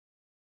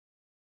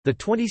The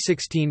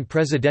 2016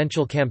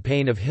 presidential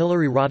campaign of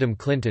Hillary Rodham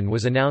Clinton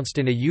was announced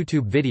in a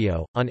YouTube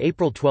video, on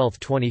April 12,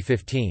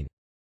 2015.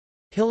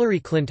 Hillary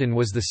Clinton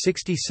was the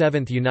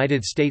 67th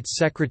United States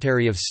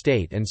Secretary of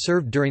State and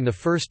served during the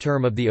first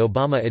term of the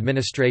Obama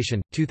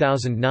administration,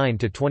 2009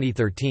 to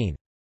 2013.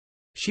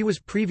 She was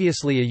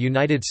previously a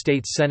United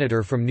States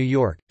Senator from New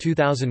York,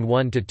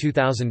 2001 to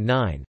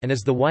 2009, and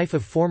is the wife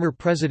of former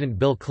President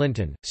Bill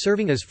Clinton,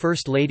 serving as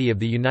First Lady of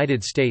the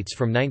United States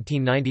from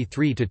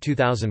 1993 to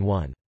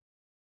 2001.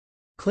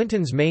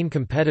 Clinton's main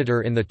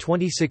competitor in the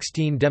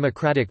 2016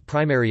 Democratic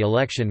primary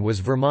election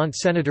was Vermont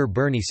Senator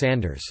Bernie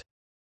Sanders.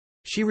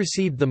 She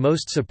received the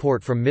most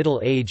support from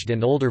middle-aged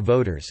and older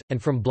voters,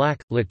 and from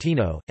Black,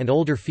 Latino, and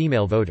older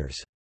female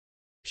voters.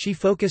 She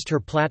focused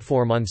her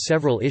platform on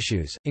several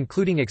issues,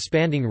 including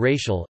expanding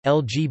racial,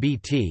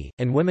 LGBT,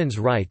 and women's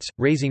rights,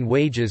 raising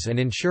wages and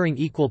ensuring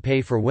equal pay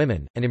for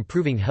women, and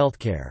improving health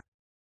care.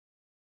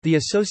 The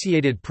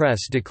Associated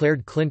Press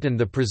declared Clinton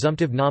the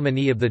presumptive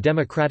nominee of the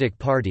Democratic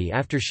Party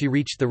after she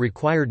reached the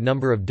required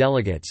number of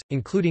delegates,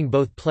 including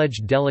both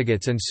pledged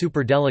delegates and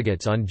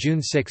superdelegates, on June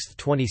 6,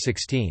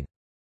 2016.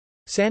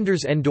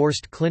 Sanders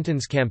endorsed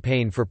Clinton's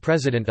campaign for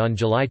president on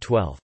July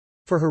 12.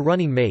 For her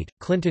running mate,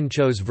 Clinton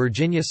chose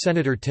Virginia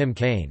Senator Tim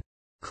Kaine.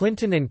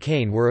 Clinton and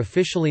Kaine were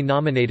officially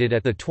nominated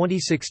at the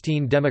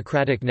 2016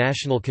 Democratic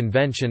National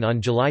Convention on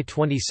July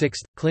 26.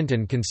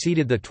 Clinton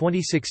conceded the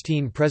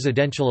 2016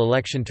 presidential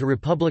election to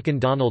Republican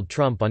Donald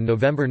Trump on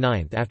November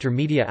 9 after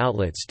media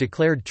outlets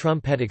declared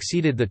Trump had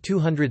exceeded the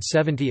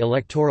 270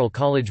 Electoral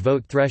College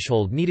vote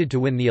threshold needed to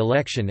win the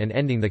election and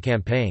ending the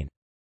campaign.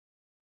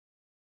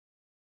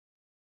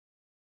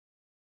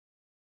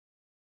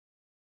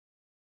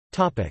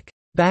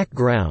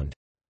 Background.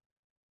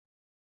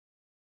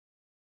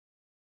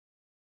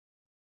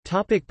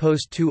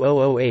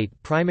 Post-2008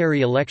 primary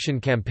election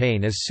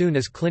campaign. As soon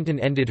as Clinton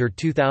ended her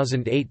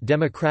 2008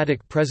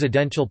 Democratic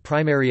presidential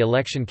primary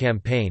election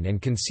campaign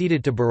and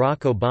conceded to Barack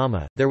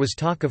Obama, there was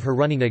talk of her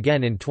running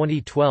again in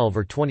 2012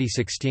 or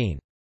 2016.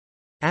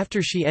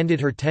 After she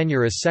ended her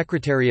tenure as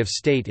Secretary of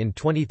State in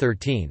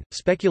 2013,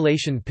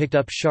 speculation picked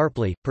up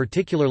sharply,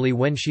 particularly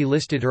when she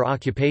listed her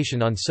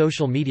occupation on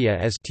social media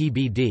as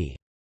TBD.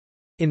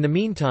 In the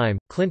meantime,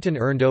 Clinton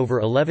earned over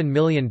 $11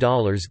 million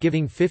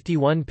giving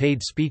 51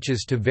 paid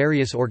speeches to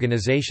various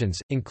organizations,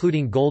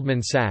 including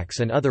Goldman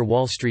Sachs and other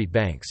Wall Street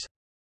banks.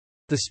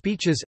 The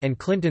speeches, and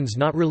Clinton's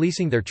not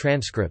releasing their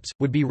transcripts,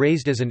 would be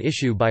raised as an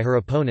issue by her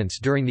opponents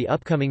during the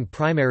upcoming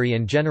primary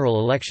and general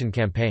election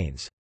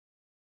campaigns.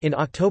 In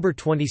October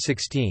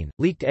 2016,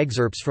 leaked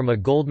excerpts from a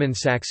Goldman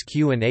Sachs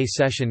Q&A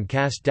session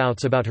cast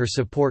doubts about her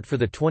support for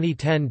the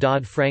 2010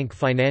 Dodd-Frank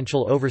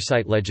financial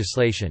oversight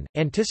legislation.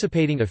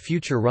 Anticipating a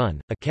future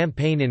run, a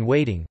campaign in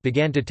waiting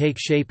began to take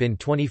shape in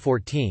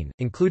 2014,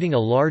 including a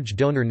large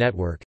donor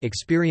network,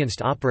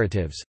 experienced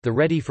operatives, the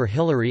Ready for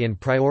Hillary and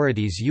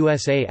Priorities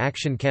USA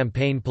Action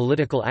Campaign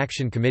Political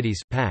Action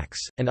Committees (PACs),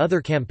 and other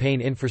campaign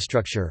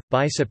infrastructure.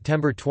 By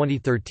September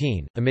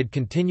 2013, amid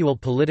continual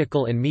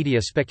political and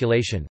media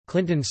speculation,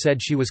 Clinton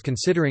said she was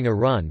considering a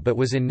run but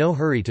was in no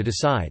hurry to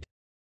decide.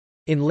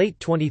 In late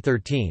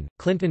 2013,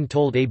 Clinton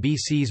told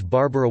ABC's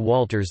Barbara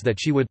Walters that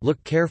she would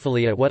look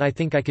carefully at what I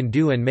think I can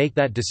do and make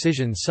that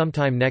decision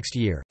sometime next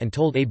year, and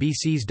told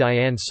ABC's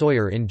Diane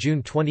Sawyer in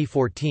June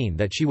 2014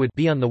 that she would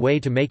be on the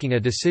way to making a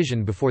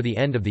decision before the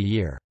end of the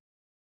year.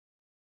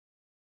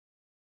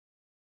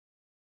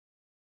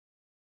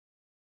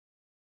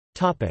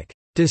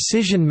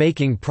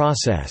 Decision-making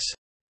process.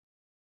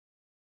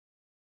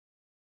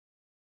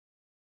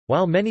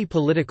 While many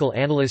political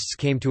analysts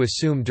came to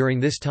assume during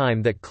this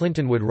time that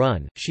Clinton would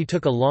run, she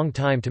took a long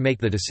time to make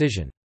the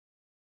decision.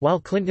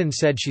 While Clinton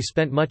said she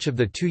spent much of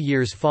the 2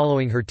 years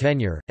following her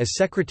tenure, as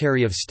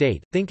Secretary of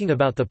State, thinking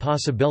about the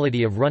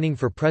possibility of running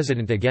for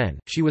president again,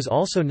 she was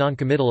also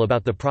noncommittal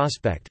about the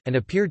prospect, and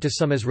appeared to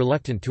some as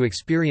reluctant to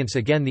experience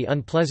again the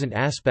unpleasant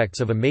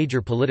aspects of a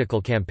major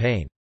political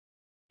campaign.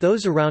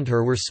 Those around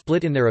her were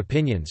split in their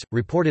opinions,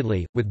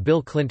 reportedly, with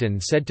Bill Clinton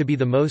said to be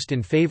the most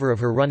in favor of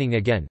her running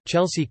again,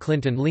 Chelsea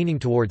Clinton leaning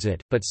towards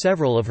it, but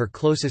several of her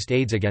closest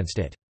aides against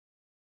it.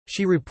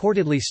 She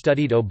reportedly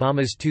studied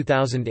Obama's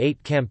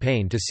 2008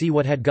 campaign to see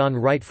what had gone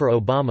right for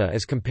Obama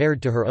as compared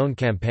to her own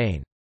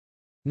campaign.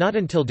 Not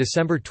until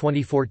December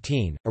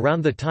 2014,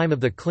 around the time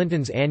of the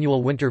Clintons'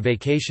 annual winter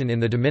vacation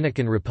in the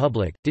Dominican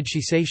Republic, did she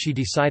say she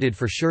decided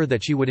for sure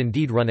that she would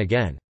indeed run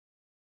again.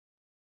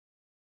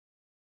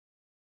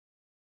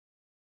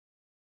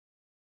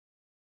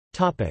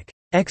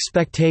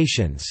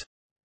 Expectations.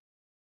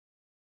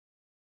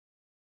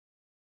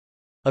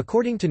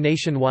 According to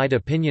nationwide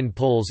opinion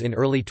polls in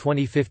early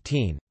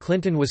 2015,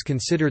 Clinton was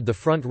considered the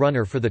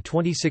front-runner for the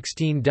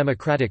 2016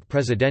 Democratic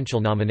presidential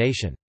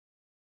nomination.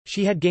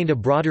 She had gained a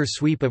broader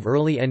sweep of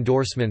early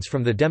endorsements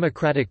from the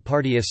Democratic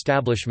Party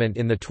establishment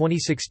in the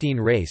 2016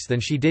 race than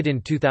she did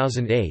in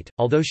 2008,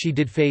 although she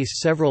did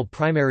face several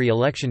primary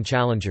election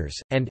challengers,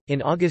 and,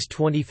 in August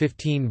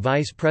 2015,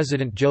 Vice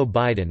President Joe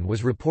Biden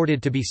was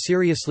reported to be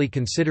seriously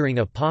considering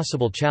a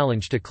possible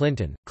challenge to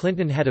Clinton.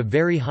 Clinton had a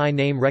very high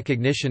name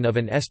recognition of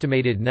an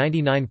estimated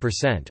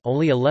 99%.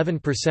 Only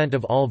 11%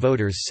 of all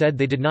voters said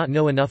they did not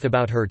know enough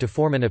about her to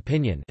form an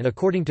opinion, and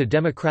according to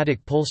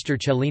Democratic pollster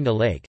Chelina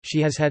Lake,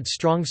 she has had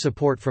strong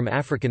support from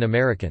African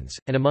Americans,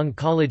 and among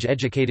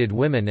college-educated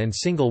women and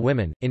single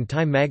women. In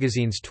Time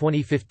magazine's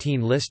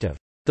 2015 list of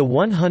the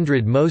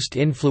 100 most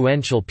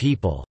influential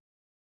people,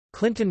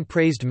 Clinton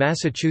praised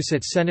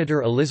Massachusetts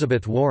Senator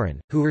Elizabeth Warren,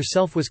 who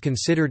herself was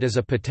considered as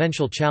a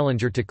potential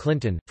challenger to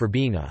Clinton, for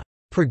being a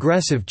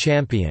progressive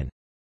champion.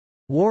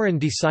 Warren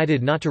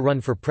decided not to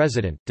run for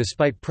president,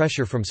 despite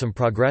pressure from some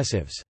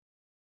progressives.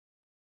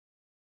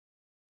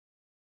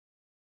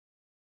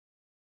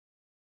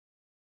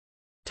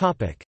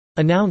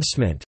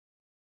 Announcement.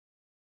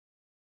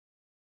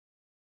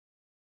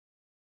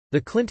 The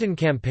Clinton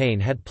campaign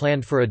had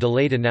planned for a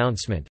delayed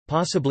announcement,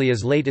 possibly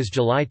as late as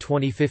July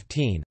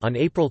 2015. On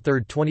April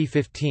 3,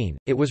 2015,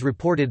 it was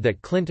reported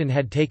that Clinton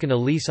had taken a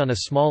lease on a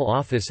small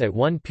office at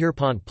 1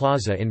 Pierpont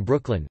Plaza in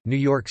Brooklyn, New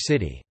York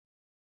City.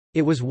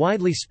 It was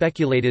widely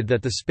speculated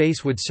that the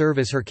space would serve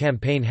as her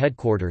campaign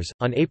headquarters.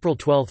 On April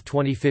 12,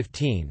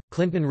 2015,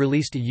 Clinton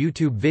released a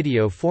YouTube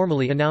video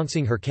formally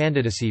announcing her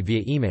candidacy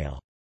via email.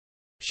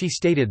 She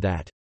stated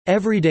that,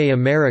 "Everyday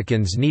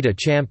Americans need a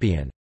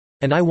champion.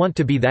 And I want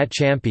to be that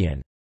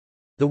champion."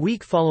 The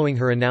week following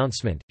her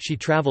announcement, she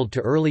traveled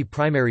to early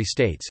primary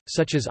states,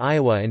 such as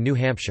Iowa and New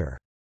Hampshire.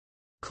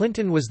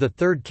 Clinton was the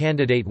third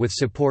candidate with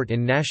support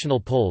in national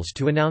polls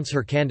to announce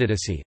her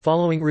candidacy,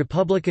 following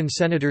Republican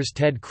Senators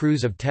Ted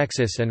Cruz of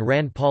Texas and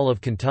Rand Paul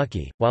of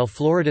Kentucky, while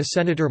Florida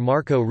Senator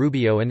Marco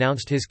Rubio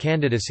announced his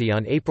candidacy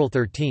on April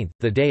 13,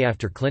 the day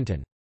after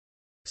Clinton.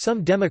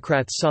 Some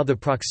Democrats saw the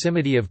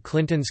proximity of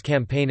Clinton's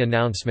campaign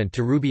announcement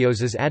to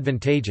Rubio's as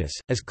advantageous,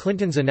 as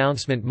Clinton's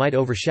announcement might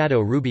overshadow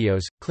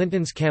Rubio's.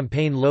 Clinton's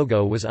campaign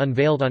logo was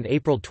unveiled on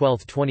April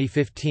 12,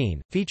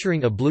 2015,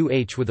 featuring a blue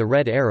H with a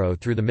red arrow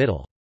through the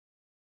middle.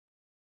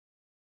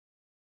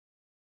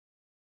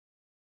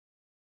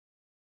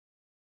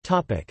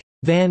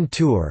 Van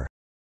tour.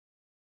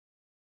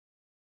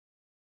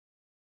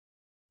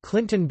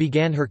 Clinton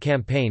began her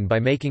campaign by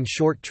making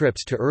short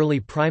trips to early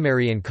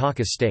primary and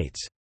caucus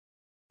states.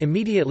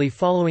 Immediately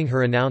following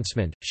her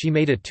announcement, she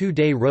made a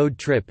 2-day road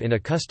trip in a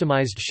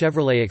customized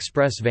Chevrolet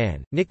Express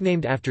van,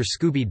 nicknamed after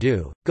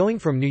Scooby-Doo, going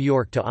from New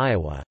York to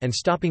Iowa, and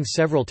stopping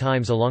several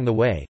times along the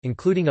way,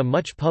 including a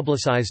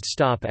much-publicized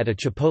stop at a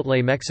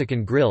Chipotle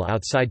Mexican grill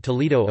outside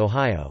Toledo,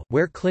 Ohio,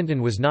 where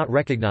Clinton was not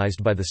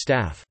recognized by the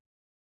staff.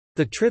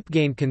 The trip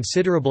gained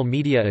considerable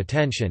media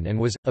attention and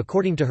was,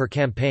 according to her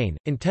campaign,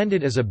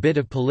 intended as a bit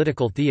of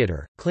political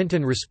theater.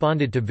 Clinton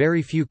responded to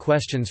very few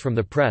questions from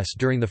the press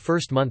during the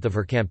first month of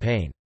her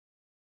campaign.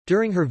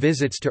 During her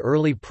visits to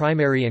early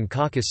primary and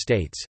caucus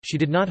states, she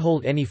did not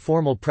hold any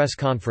formal press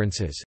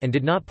conferences, and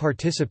did not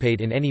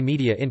participate in any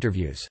media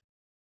interviews.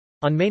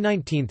 On May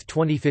 19,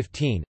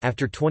 2015,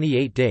 after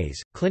 28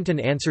 days, Clinton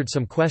answered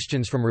some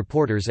questions from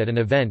reporters at an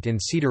event in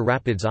Cedar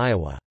Rapids,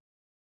 Iowa.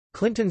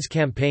 Clinton's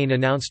campaign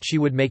announced she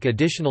would make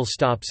additional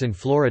stops in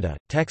Florida,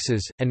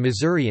 Texas, and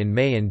Missouri in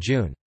May and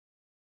June.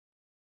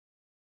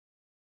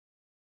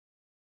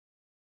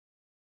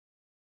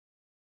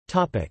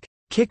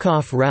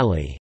 Kickoff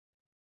rally.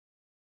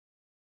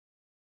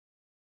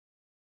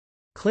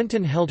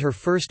 Clinton held her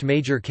first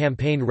major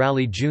campaign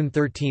rally June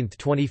 13,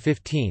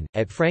 2015,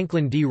 at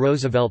Franklin D.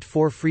 Roosevelt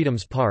Four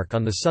Freedoms Park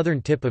on the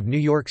southern tip of New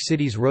York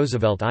City's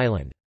Roosevelt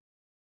Island.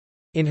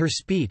 In her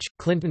speech,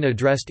 Clinton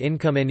addressed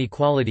income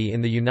inequality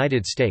in the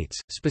United States,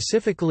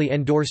 specifically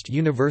endorsed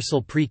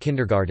universal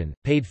pre-kindergarten,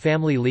 paid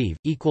family leave,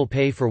 equal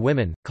pay for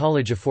women,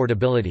 college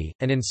affordability,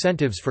 and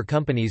incentives for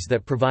companies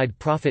that provide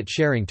profit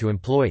sharing to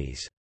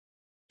employees.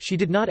 She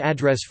did not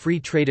address free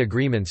trade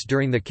agreements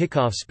during the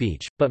kickoff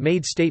speech, but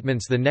made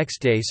statements the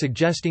next day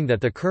suggesting that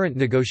the current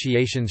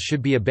negotiations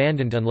should be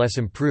abandoned unless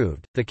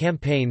improved. The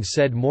campaign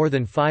said more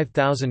than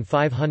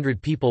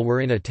 5,500 people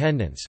were in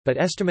attendance, but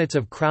estimates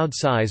of crowd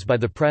size by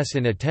the press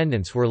in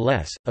attendance were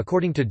less.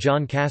 According to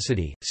John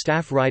Cassidy,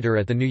 staff writer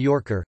at The New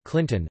Yorker,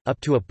 Clinton, up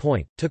to a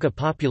point, took a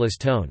populist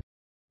tone.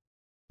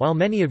 While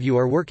many of you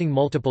are working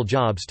multiple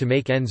jobs to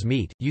make ends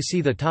meet, you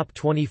see the top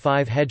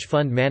 25 hedge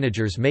fund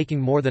managers making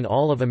more than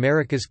all of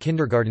America's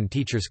kindergarten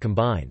teachers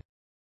combined.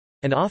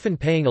 And often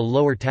paying a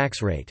lower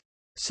tax rate.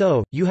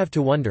 So, you have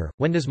to wonder,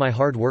 when does my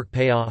hard work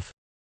pay off?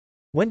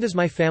 When does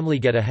my family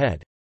get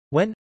ahead?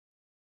 When?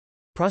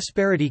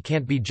 Prosperity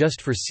can't be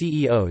just for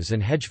CEOs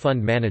and hedge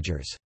fund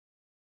managers.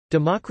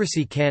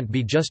 Democracy can't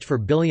be just for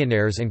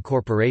billionaires and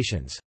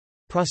corporations.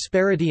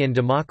 Prosperity and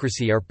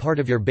democracy are part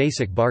of your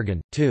basic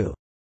bargain, too.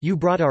 You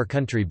brought our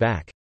country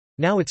back.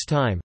 Now it's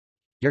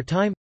time—your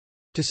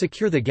time—to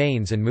secure the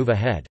gains and move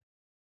ahead.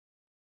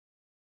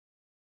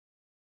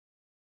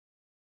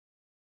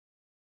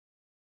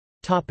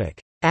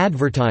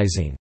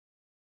 Advertising.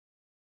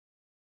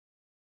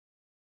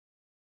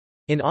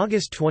 In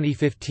August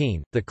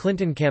 2015, the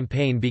Clinton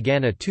campaign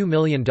began a $2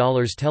 million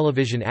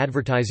television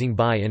advertising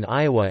buy in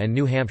Iowa and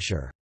New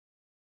Hampshire.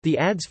 The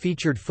ads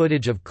featured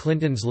footage of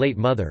Clinton's late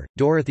mother,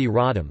 Dorothy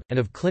Rodham, and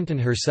of Clinton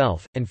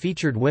herself, and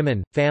featured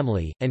women,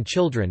 family, and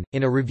children.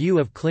 In a review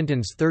of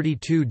Clinton's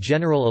 32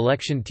 general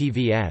election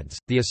TV ads,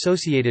 the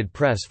Associated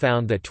Press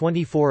found that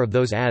 24 of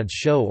those ads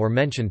show or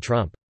mention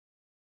Trump.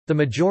 The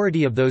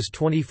majority of those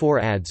 24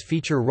 ads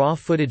feature raw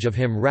footage of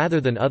him rather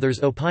than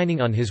others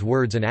opining on his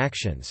words and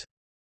actions.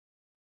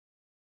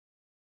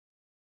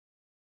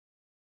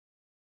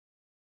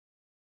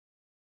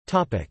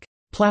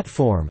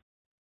 Platform.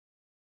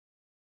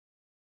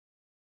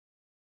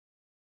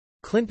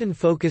 Clinton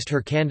focused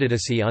her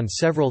candidacy on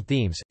several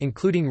themes,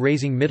 including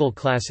raising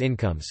middle-class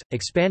incomes,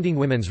 expanding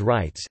women's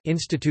rights,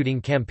 instituting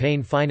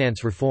campaign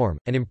finance reform,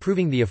 and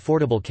improving the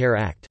Affordable Care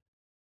Act.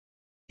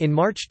 In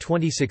March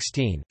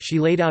 2016, she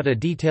laid out a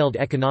detailed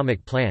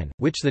economic plan,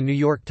 which The New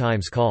York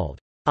Times called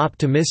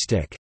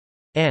optimistic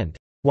and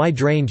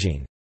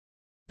wide-ranging.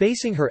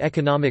 Basing her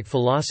economic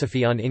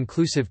philosophy on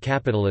inclusive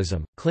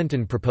capitalism,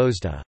 Clinton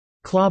proposed a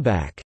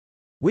clawback,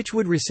 which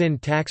would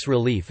rescind tax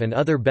relief and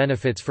other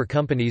benefits for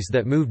companies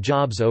that move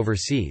jobs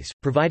overseas,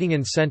 providing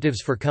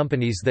incentives for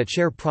companies that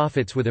share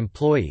profits with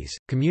employees,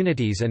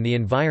 communities and the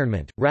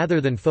environment,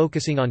 rather than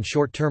focusing on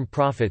short-term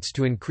profits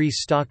to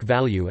increase stock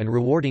value and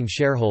rewarding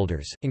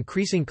shareholders,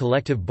 increasing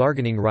collective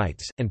bargaining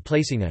rights, and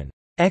placing an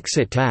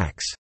exit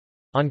tax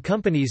on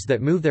companies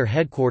that move their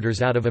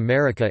headquarters out of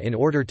America in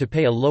order to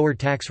pay a lower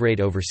tax rate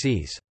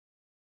overseas.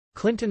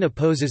 Clinton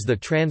opposes the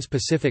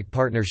Trans-Pacific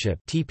Partnership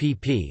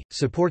 (TPP),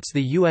 supports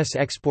the U.S.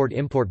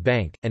 Export-Import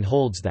Bank, and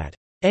holds that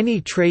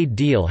any trade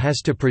deal has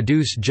to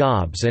produce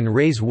jobs and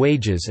raise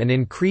wages and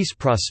increase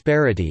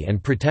prosperity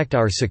and protect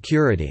our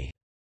security.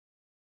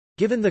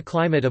 Given the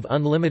climate of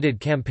unlimited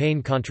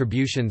campaign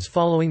contributions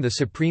following the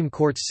Supreme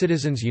Court's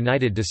Citizens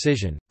United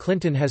decision,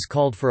 Clinton has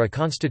called for a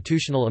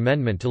constitutional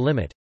amendment to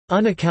limit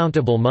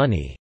unaccountable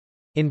money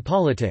in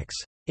politics.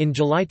 In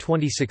July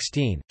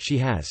 2016, she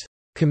has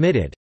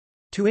committed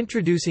to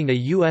introducing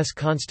a U.S.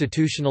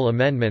 constitutional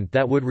amendment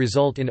that would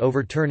result in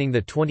overturning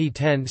the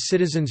 2010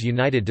 Citizens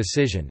United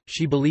decision.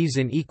 She believes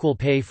in equal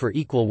pay for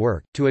equal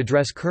work, to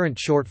address current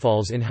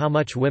shortfalls in how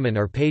much women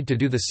are paid to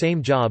do the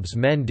same jobs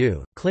men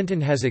do.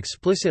 Clinton has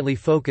explicitly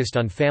focused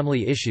on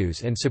family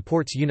issues and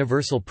supports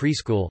universal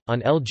preschool.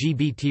 On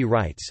LGBT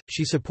rights,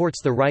 she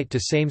supports the right to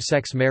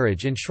same-sex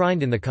marriage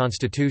enshrined in the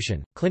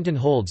Constitution. Clinton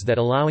holds that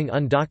allowing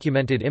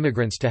undocumented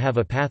immigrants to have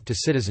a path to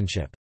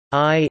citizenship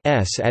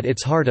is at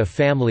its heart a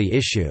family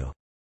issue.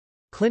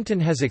 Clinton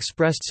has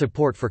expressed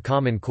support for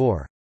Common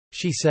Core.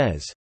 She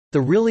says,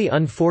 "The really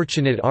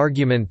unfortunate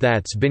argument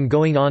that's been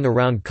going on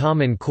around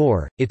Common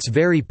Core, it's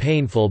very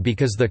painful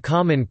because the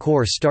Common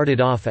Core started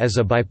off as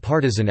a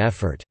bipartisan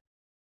effort.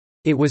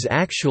 It was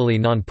actually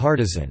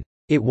nonpartisan.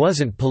 It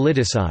wasn't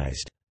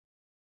politicized.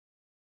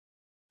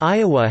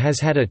 Iowa has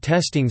had a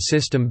testing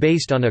system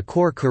based on a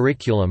core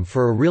curriculum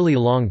for a really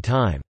long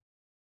time.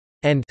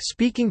 And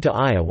speaking to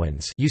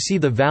Iowans, you see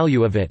the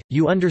value of it,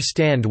 you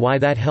understand why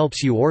that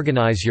helps you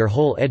organize your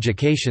whole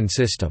education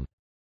system.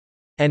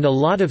 And a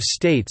lot of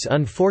states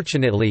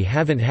unfortunately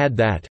haven't had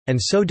that, and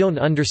so don't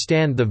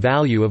understand the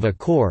value of a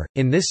core,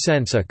 in this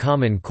sense a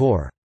common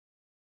core."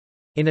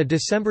 In a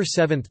December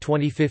 7,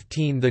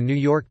 2015 The New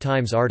York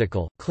Times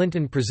article,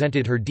 Clinton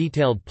presented her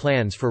detailed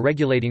plans for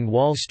regulating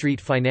Wall Street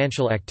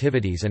financial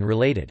activities and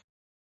related.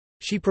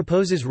 She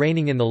proposes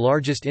reining in the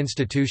largest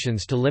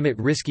institutions to limit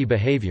risky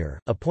behavior,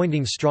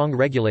 appointing strong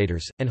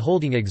regulators, and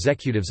holding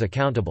executives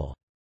accountable.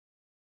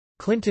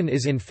 Clinton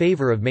is in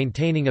favor of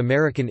maintaining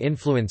American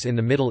influence in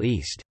the Middle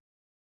East.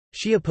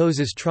 She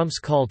opposes Trump's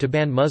call to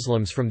ban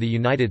Muslims from the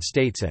United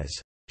States as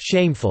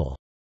shameful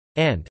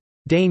and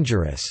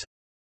dangerous.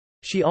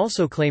 She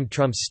also claimed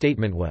Trump's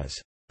statement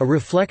was a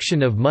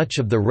reflection of much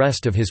of the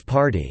rest of his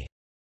party,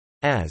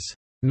 as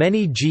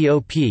many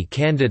GOP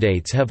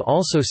candidates have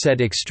also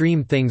said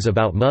extreme things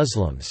about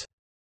Muslims.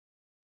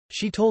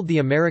 She told the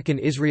American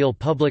Israel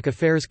Public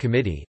Affairs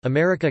Committee,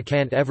 "America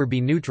can't ever be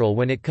neutral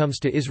when it comes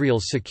to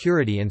Israel's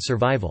security and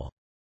survival."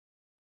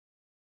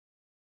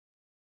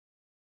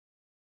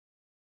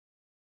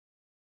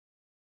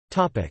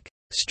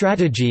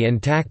 Strategy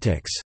and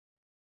tactics.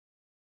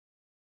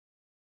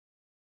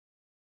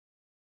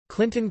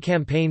 Clinton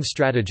campaign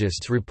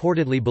strategists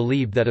reportedly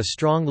believed that a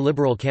strong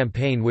liberal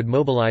campaign would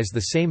mobilize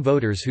the same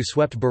voters who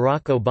swept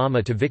Barack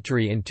Obama to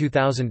victory in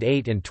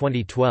 2008 and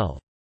 2012.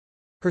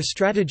 Her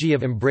strategy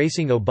of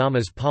embracing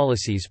Obama's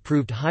policies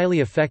proved highly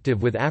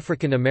effective with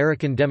African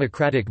American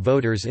Democratic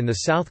voters in the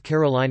South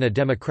Carolina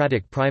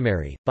Democratic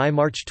primary. By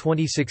March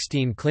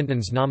 2016,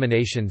 Clinton's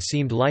nomination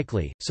seemed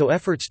likely, so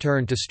efforts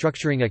turned to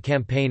structuring a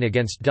campaign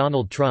against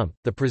Donald Trump,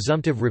 the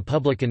presumptive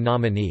Republican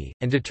nominee,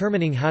 and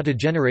determining how to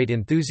generate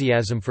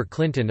enthusiasm for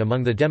Clinton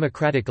among the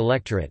Democratic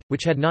electorate,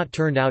 which had not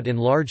turned out in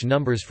large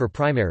numbers for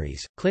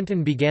primaries.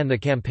 Clinton began the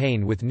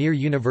campaign with near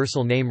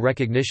universal name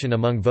recognition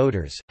among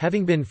voters,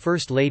 having been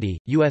First Lady,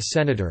 U.S.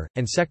 Senator,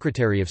 and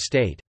Secretary of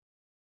State.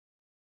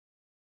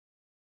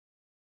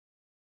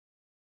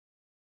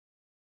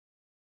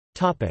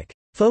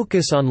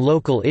 Focus on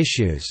local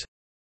issues.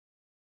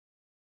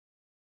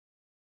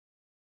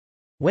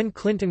 When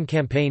Clinton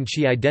campaigned,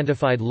 she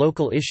identified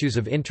local issues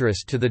of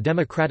interest to the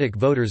Democratic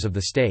voters of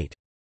the state.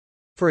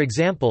 For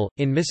example,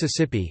 in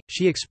Mississippi,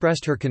 she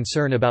expressed her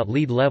concern about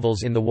lead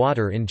levels in the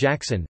water in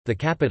Jackson, the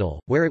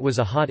capital, where it was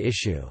a hot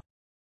issue.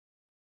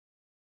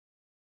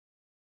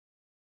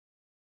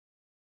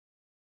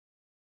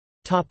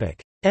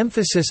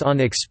 Emphasis on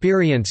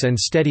experience and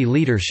steady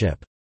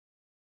leadership.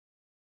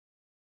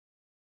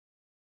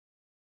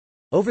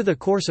 Over the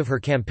course of her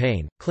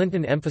campaign,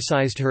 Clinton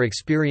emphasized her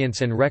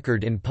experience and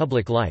record in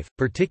public life,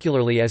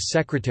 particularly as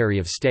Secretary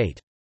of State.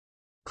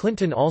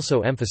 Clinton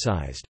also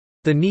emphasized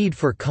the need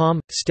for calm,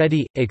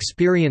 steady,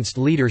 experienced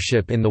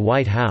leadership in the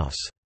White House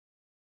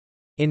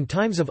in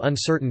times of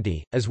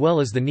uncertainty, as well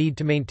as the need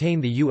to maintain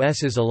the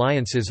U.S.'s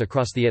alliances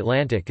across the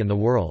Atlantic and the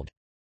world.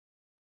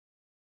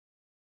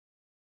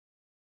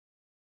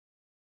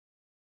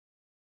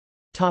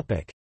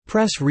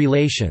 Press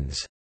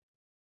relations.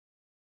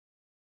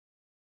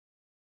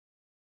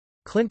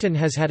 Clinton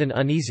has had an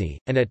uneasy,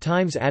 and at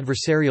times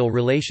adversarial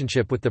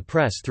relationship with the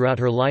press throughout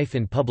her life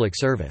in public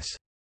service.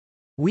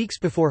 Weeks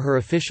before her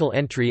official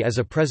entry as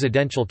a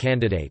presidential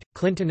candidate,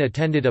 Clinton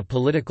attended a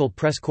political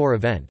press corps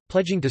event,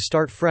 pledging to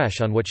start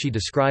fresh on what she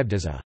described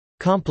as a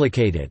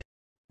complicated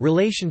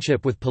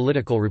relationship with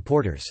political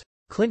reporters.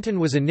 Clinton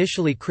was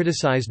initially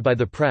criticized by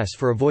the press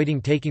for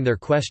avoiding taking their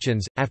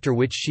questions, after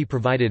which she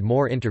provided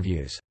more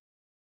interviews.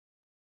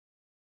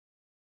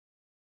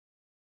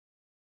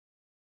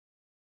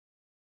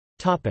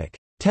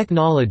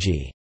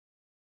 Technology.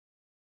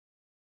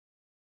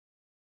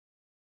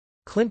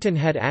 Clinton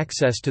had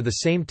access to the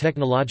same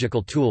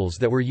technological tools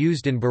that were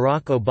used in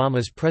Barack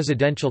Obama's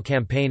presidential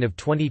campaign of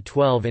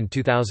 2012 and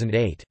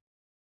 2008.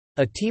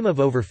 A team of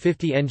over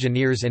 50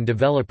 engineers and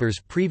developers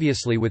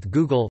previously with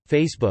Google,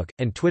 Facebook,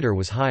 and Twitter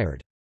was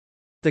hired.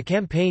 The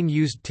campaign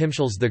used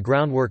Timeshel's The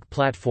Groundwork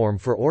platform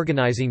for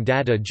organizing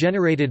data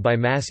generated by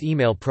mass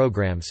email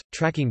programs,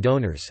 tracking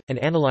donors, and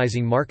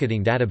analyzing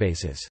marketing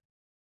databases.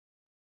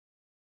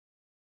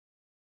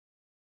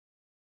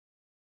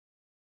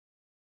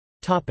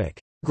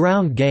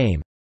 Ground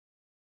game.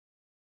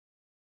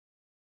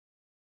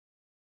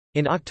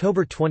 In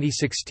October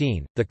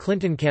 2016, the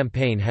Clinton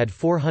campaign had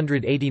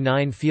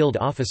 489 field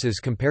offices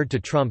compared to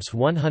Trump's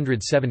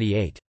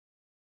 178.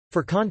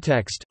 For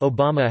context,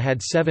 Obama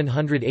had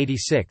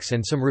 786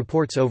 and some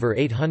reports over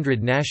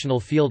 800 national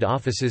field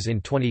offices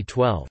in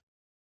 2012.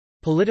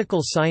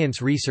 Political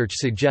science research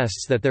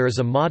suggests that there is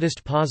a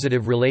modest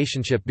positive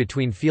relationship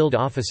between field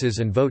offices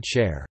and vote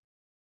share.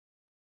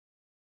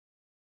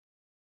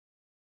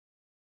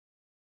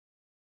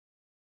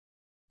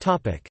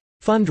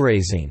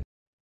 Fundraising.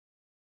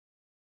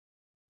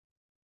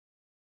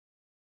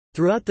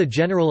 Throughout the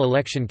general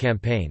election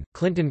campaign,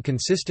 Clinton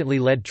consistently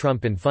led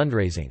Trump in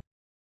fundraising.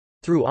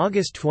 Through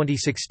August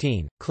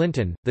 2016,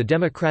 Clinton, the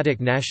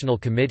Democratic National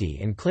Committee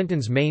and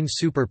Clinton's main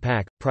super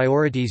PAC,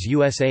 Priorities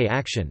USA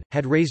Action,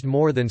 had raised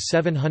more than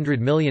 $700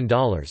 million,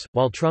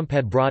 while Trump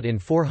had brought in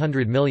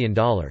 $400 million.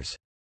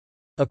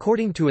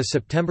 According to a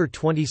September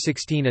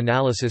 2016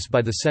 analysis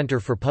by the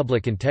Center for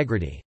Public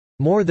Integrity,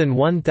 more than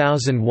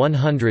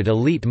 1,100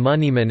 elite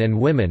moneymen and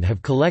women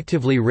have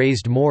collectively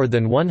raised more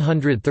than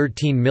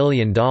 $113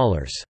 million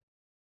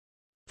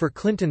for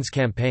Clinton's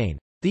campaign.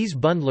 These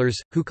bundlers,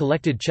 who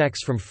collected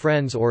checks from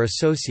friends or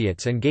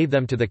associates and gave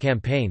them to the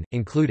campaign,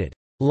 included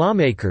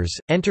lawmakers,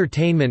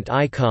 entertainment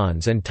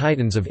icons and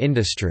titans of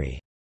industry.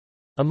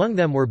 Among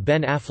them were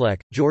Ben Affleck,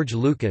 George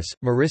Lucas,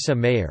 Marissa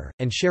Mayer,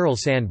 and Sheryl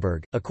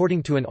Sandberg.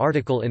 According to an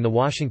article in The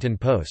Washington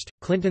Post,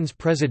 Clinton's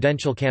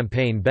presidential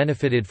campaign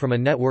benefited from a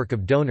network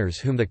of donors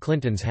whom the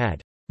Clintons had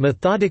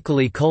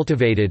methodically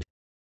cultivated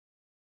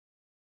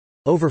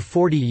over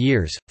 40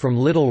 years, from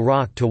Little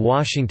Rock to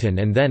Washington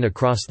and then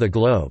across the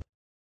globe.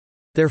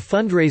 Their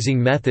fundraising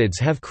methods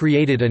have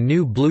created a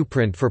new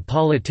blueprint for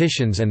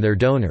politicians and their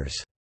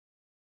donors.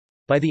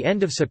 By the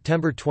end of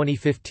September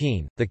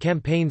 2015, the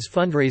campaign's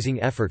fundraising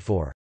effort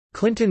for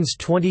Clinton's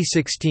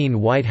 2016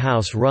 White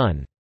House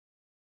run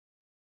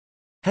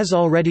has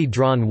already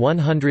drawn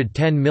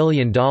 $110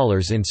 million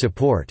in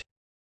support.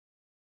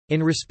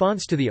 In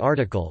response to the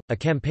article, a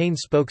campaign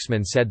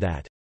spokesman said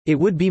that, "It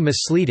would be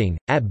misleading,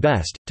 at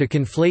best, to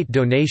conflate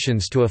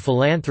donations to a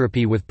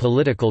philanthropy with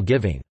political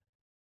giving."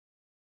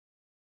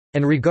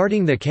 And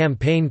regarding the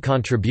campaign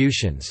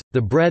contributions,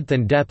 the breadth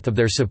and depth of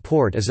their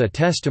support is a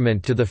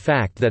testament to the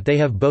fact that they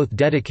have both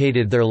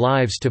dedicated their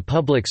lives to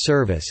public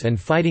service and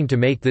fighting to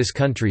make this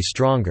country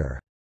stronger.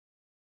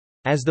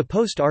 As the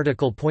Post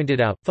article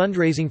pointed out,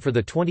 fundraising for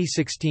the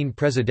 2016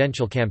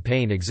 presidential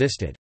campaign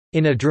existed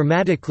in a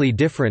dramatically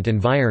different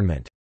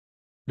environment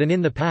than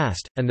in the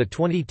past, and the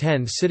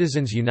 2010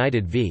 Citizens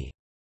United v.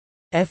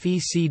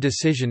 FEC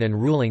decision and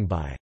ruling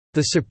by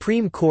the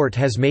Supreme Court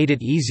has made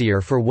it easier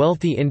for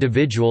wealthy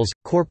individuals,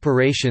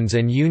 corporations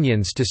and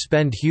unions to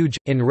spend huge,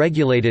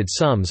 unregulated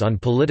sums on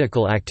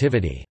political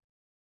activity.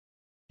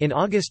 In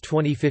August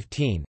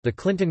 2015, the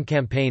Clinton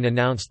campaign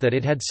announced that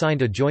it had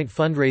signed a joint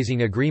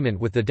fundraising agreement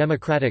with the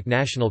Democratic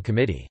National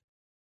Committee.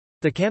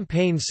 The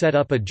campaign set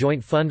up a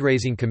joint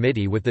fundraising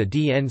committee with the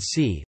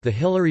DNC, the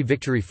Hillary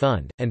Victory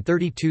Fund, and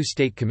 32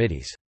 state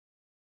committees.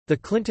 The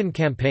Clinton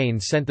campaign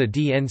sent the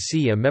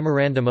DNC a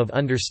Memorandum of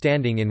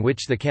Understanding in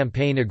which the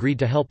campaign agreed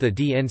to help the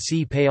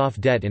DNC pay off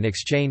debt in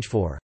exchange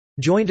for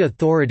joint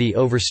authority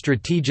over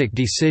strategic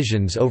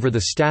decisions over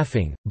the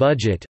staffing,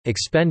 budget,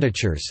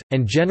 expenditures,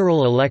 and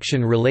general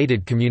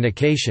election-related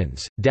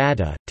communications,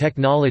 data,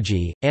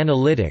 technology,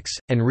 analytics,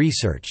 and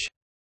research."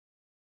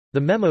 The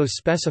memo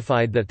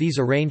specified that these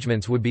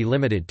arrangements would be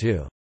limited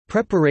to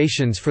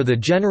 "preparations for the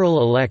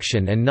general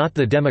election and not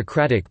the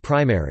Democratic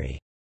primary."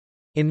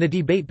 In the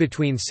debate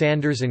between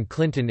Sanders and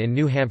Clinton in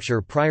New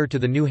Hampshire prior to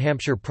the New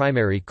Hampshire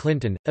primary,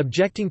 Clinton,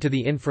 objecting to the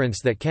inference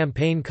that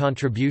campaign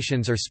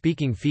contributions or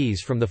speaking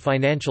fees from the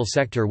financial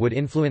sector would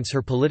influence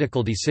her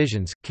political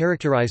decisions,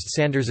 characterized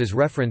Sanders's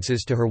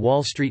references to her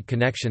Wall Street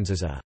connections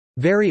as a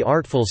 "very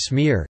artful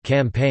smear"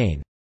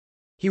 campaign.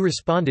 He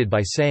responded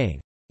by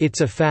saying,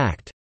 "It's a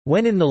fact.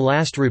 When in the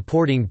last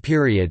reporting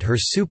period her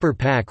super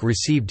PAC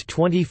received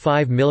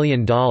 $25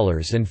 million and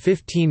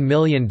 $15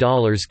 million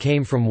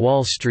came from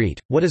Wall Street,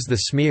 what is the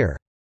smear?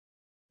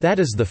 That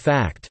is the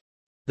fact."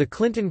 The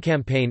Clinton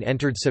campaign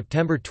entered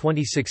September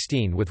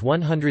 2016 with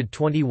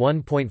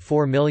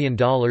 $121.4 million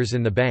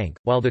in the bank,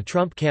 while the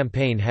Trump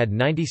campaign had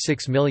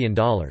 $96 million.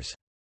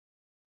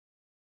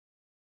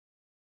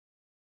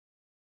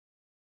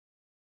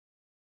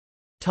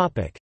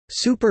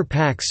 Super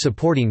PACs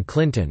supporting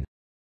Clinton.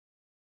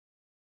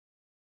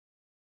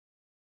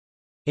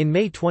 In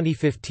May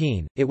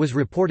 2015, it was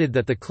reported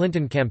that the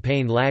Clinton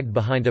campaign lagged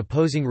behind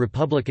opposing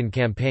Republican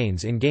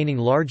campaigns in gaining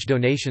large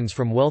donations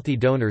from wealthy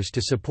donors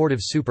to supportive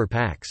super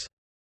PACs.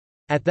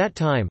 At that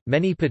time,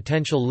 many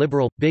potential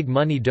liberal,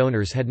 big-money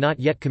donors had not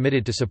yet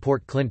committed to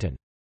support Clinton.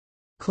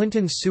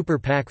 Clinton's super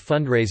PAC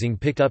fundraising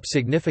picked up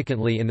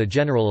significantly in the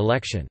general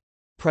election.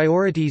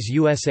 Priorities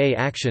USA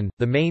Action,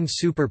 the main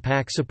super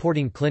PAC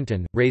supporting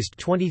Clinton, raised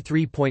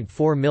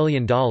 $23.4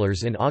 million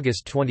in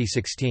August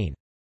 2016.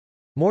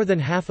 More than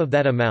half of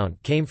that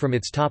amount came from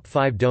its top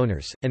 5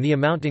 donors, and the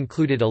amount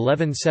included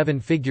 11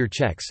 seven-figure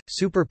checks.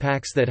 Super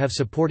PACs that have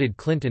supported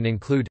Clinton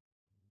include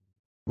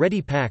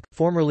Ready PAC,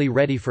 formerly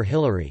Ready for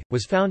Hillary,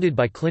 was founded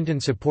by Clinton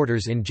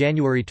supporters in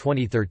January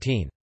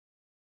 2013.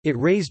 It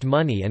raised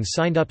money and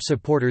signed up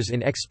supporters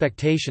in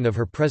expectation of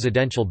her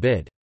presidential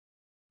bid.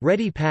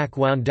 Ready PAC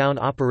wound down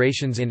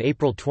operations in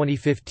April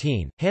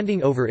 2015,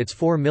 handing over its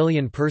 4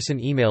 million-person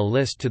email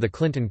list to the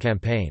Clinton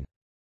campaign.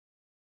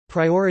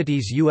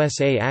 Priorities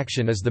USA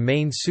Action is the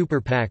main super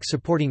PAC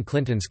supporting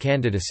Clinton's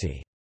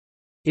candidacy.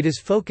 It is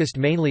focused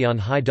mainly on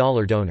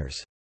high-dollar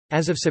donors.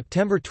 As of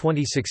September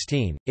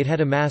 2016, it had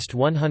amassed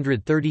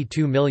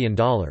 $132 million.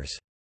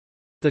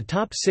 The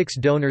top 6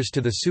 donors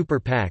to the super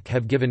PAC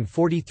have given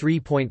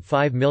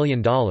 $43.5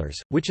 million,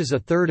 which is a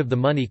third of the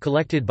money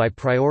collected by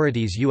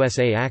Priorities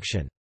USA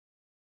Action.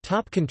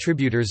 Top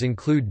contributors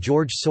include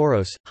George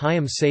Soros,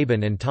 Chaim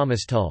Saban and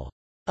Thomas Tull.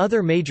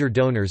 Other major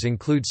donors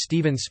include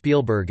Steven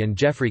Spielberg and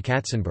Jeffrey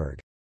Katzenberg.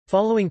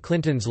 Following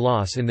Clinton's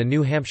loss in the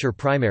New Hampshire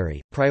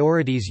primary,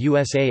 Priorities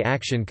USA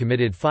Action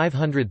committed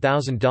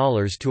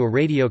 $500,000 to a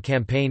radio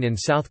campaign in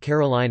South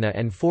Carolina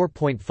and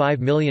 $4.5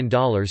 million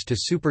to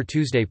Super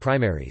Tuesday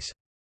primaries.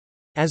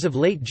 As of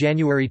late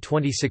January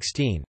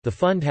 2016, the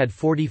fund had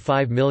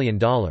 $45 million.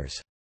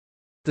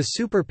 The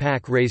super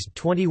PAC raised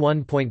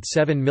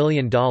 $21.7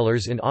 million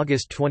in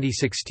August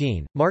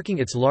 2016, marking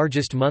its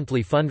largest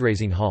monthly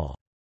fundraising haul.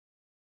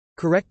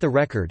 Correct the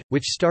Record,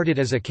 which started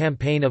as a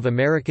campaign of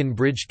American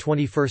Bridge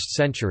 21st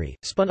Century,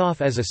 spun off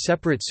as a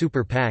separate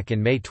super PAC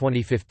in May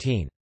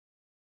 2015.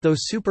 Though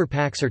super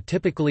PACs are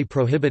typically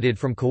prohibited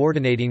from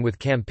coordinating with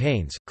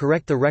campaigns,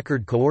 Correct the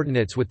Record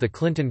coordinates with the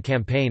Clinton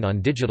campaign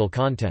on digital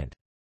content.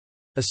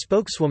 A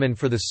spokeswoman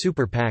for the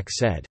super PAC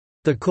said,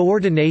 "The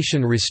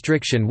coordination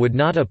restriction would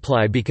not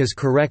apply because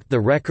Correct the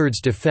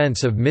Record's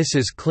defense of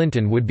Mrs.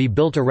 Clinton would be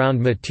built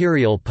around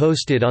material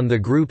posted on the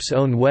group's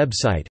own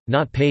website,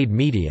 not paid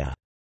media."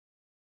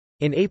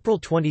 In April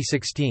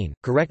 2016,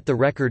 Correct the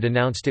Record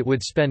announced it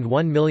would spend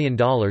 $1 million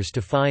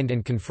to find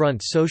and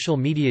confront social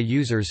media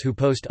users who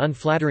post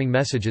unflattering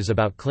messages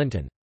about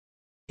Clinton.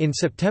 In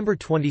September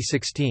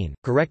 2016,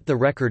 Correct the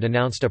Record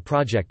announced a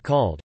project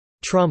called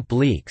Trump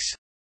Leaks.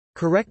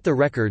 Correct the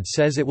Record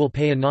says it will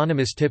pay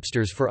anonymous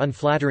tipsters for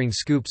unflattering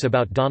scoops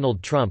about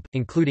Donald Trump,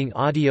 including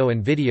audio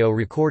and video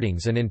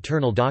recordings and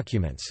internal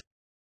documents.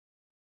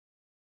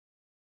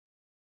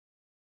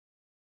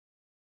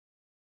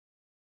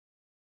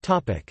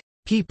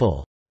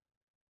 People.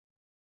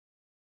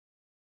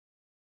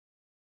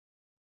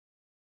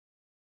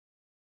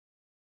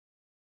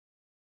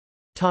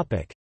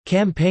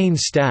 Campaign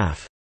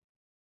staff.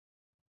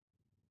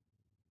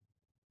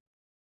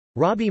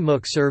 Robbie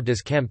Mook served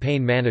as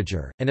campaign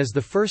manager, and as the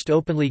first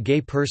openly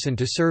gay person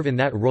to serve in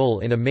that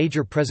role in a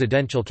major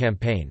presidential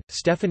campaign.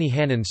 Stephanie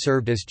Hannon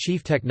served as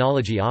chief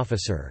technology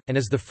officer, and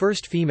as the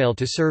first female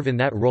to serve in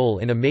that role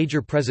in a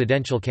major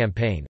presidential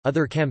campaign.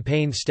 Other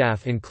campaign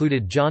staff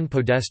included John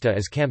Podesta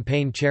as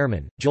campaign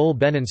chairman, Joel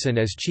Benenson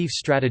as chief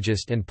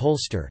strategist and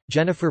pollster,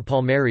 Jennifer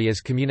Palmieri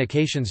as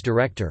communications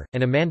director,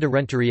 and Amanda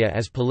Renteria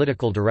as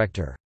political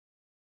director.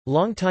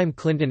 Longtime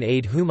Clinton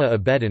aide Huma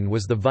Abedin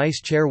was the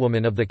vice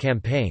chairwoman of the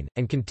campaign,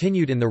 and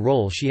continued in the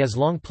role she has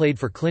long played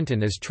for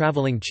Clinton as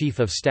traveling chief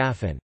of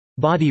staff and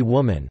body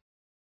woman.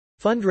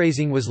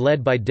 Fundraising was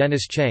led by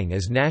Dennis Cheng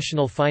as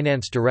national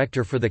finance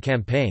director for the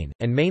campaign,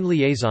 and main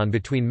liaison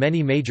between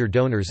many major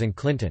donors and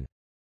Clinton.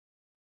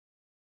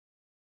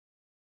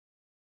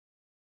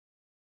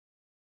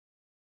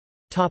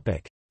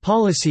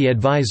 Policy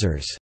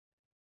advisors.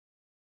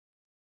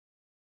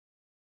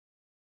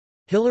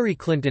 Hillary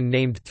Clinton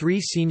named 3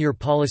 senior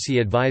policy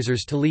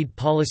advisors to lead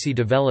policy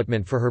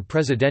development for her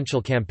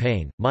presidential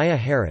campaign: Maya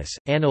Harris,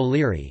 Ann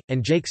O'Leary,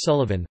 and Jake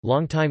Sullivan.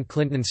 Longtime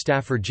Clinton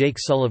staffer Jake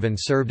Sullivan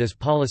served as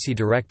policy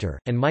director,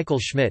 and Michael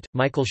Schmidt,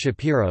 Michael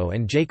Shapiro,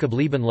 and Jacob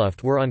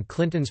Liebenluft were on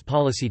Clinton's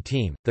policy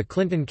team. The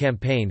Clinton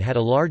campaign had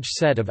a large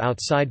set of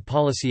outside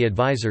policy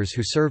advisors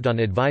who served on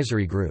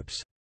advisory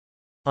groups.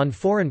 On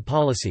foreign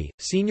policy,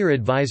 senior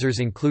advisors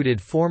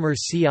included former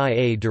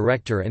CIA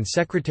Director and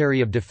Secretary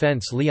of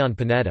Defense Leon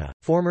Panetta,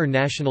 former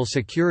National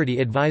Security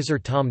Advisor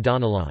Tom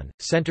Donilon,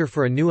 Center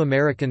for a New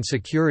American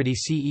Security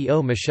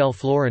CEO Michelle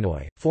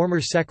Flournoy, former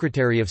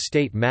Secretary of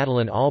State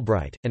Madeleine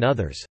Albright, and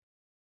others.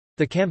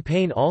 The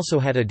campaign also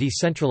had a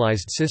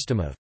decentralized system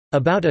of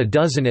about a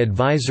dozen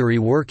advisory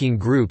working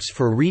groups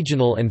for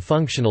regional and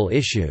functional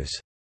issues,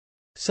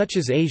 such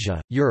as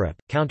Asia, Europe,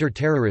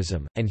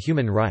 counterterrorism, and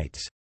human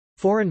rights.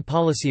 Foreign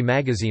Policy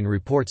magazine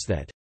reports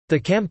that the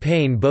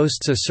campaign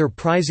boasts a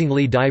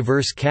surprisingly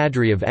diverse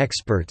cadre of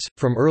experts,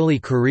 from early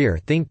career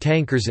think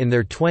tankers in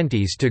their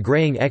 20s to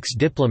graying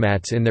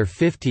ex-diplomats in their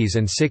 50s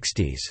and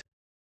 60s.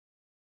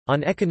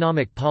 On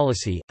economic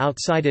policy,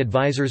 outside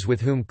advisors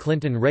with whom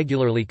Clinton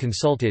regularly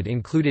consulted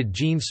included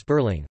Gene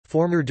Sperling,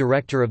 former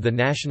director of the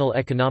National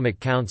Economic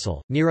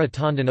Council, Neera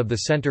Tanden of the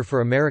Center for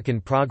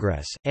American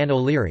Progress, Ann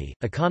O'Leary,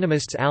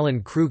 economists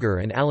Alan Kruger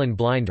and Alan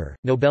Blinder,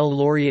 Nobel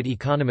laureate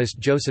economist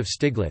Joseph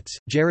Stiglitz,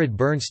 Jared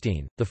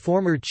Bernstein, the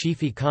former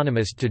chief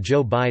economist to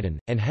Joe Biden,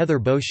 and Heather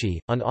Boschee.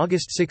 On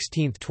August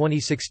 16,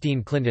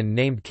 2016, Clinton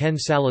named Ken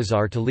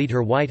Salazar to lead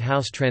her White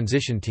House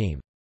transition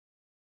team.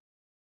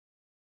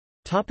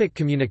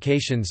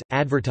 Communications,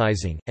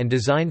 advertising, and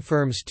design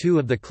firms. 2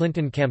 of the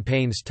Clinton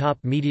campaign's top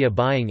media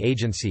buying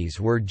agencies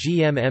were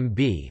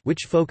GMMB,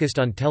 which focused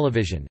on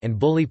television, and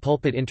Bully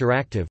Pulpit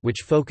Interactive,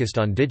 which focused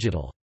on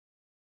digital.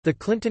 The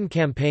Clinton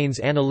campaign's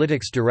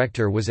analytics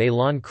director was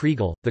Alon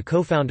Kriegel, the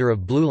co-founder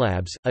of Blue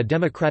Labs, a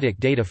Democratic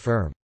data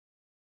firm.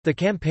 The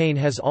campaign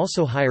has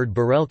also hired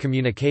Burrell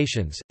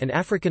Communications, an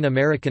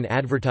African-American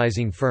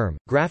advertising firm.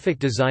 Graphic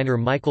designer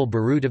Michael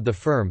Barut of the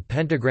firm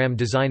Pentagram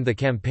designed the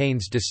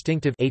campaign's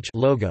distinctive H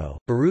logo.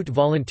 Barut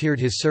volunteered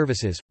his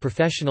services.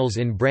 Professionals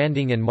in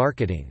branding and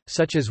marketing,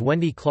 such as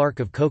Wendy Clark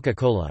of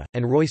Coca-Cola,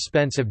 and Roy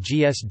Spence of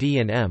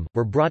GSD&M,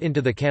 were brought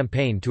into the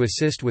campaign to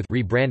assist with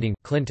rebranding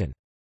Clinton.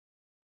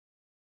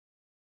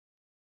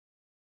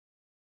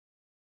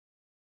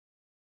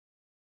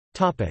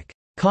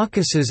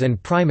 Caucuses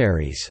and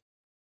primaries.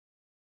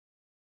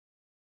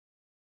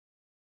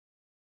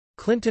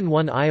 Clinton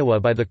won Iowa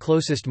by the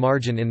closest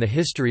margin in the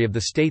history of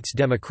the state's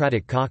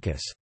Democratic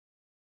caucus.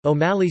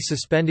 O'Malley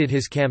suspended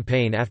his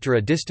campaign after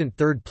a distant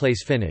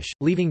third-place finish,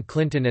 leaving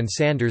Clinton and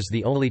Sanders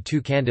the only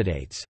 2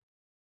 candidates.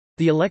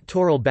 The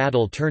electoral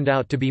battle turned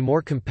out to be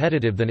more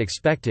competitive than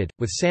expected,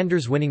 with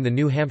Sanders winning the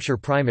New Hampshire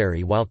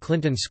primary while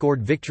Clinton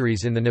scored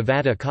victories in the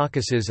Nevada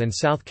caucuses and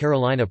South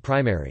Carolina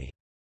primary.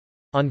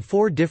 On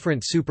 4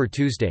 different Super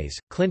Tuesdays,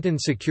 Clinton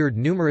secured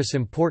numerous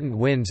important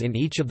wins in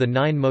each of the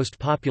 9 most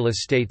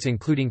populous states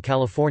including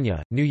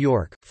California, New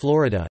York,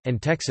 Florida,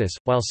 and Texas,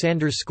 while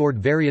Sanders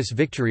scored various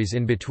victories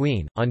in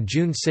between. On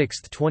June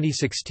 6,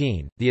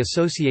 2016, the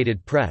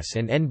Associated Press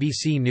and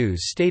NBC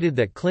News stated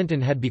that Clinton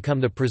had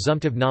become the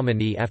presumptive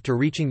nominee after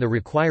reaching the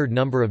required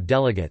number of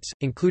delegates,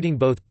 including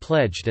both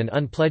pledged and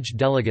unpledged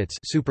delegates,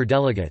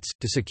 superdelegates,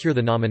 to secure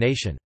the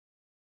nomination.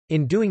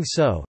 In doing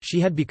so,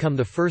 she had become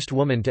the first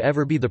woman to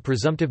ever be the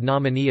presumptive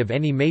nominee of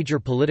any major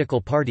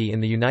political party in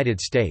the United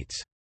States.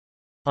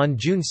 On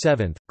June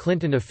 7,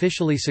 Clinton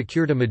officially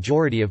secured a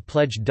majority of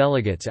pledged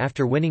delegates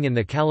after winning in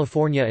the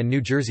California and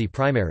New Jersey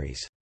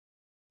primaries.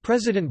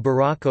 President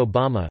Barack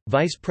Obama,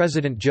 Vice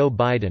President Joe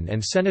Biden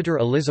and Senator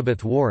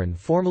Elizabeth Warren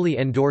formally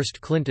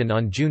endorsed Clinton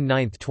on June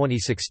 9,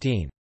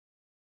 2016.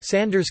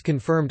 Sanders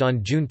confirmed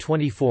on June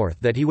 24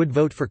 that he would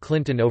vote for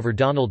Clinton over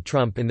Donald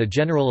Trump in the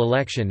general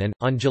election and,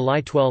 on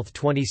July 12,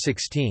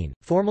 2016,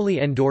 formally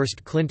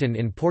endorsed Clinton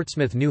in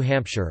Portsmouth, New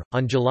Hampshire.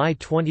 On July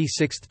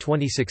 26,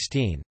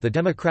 2016, the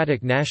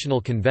Democratic National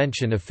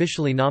Convention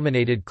officially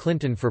nominated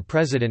Clinton for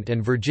president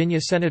and Virginia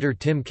Senator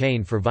Tim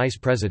Kaine for vice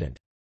president.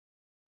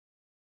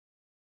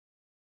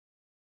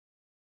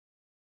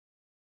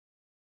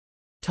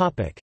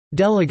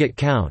 Delegate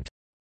count.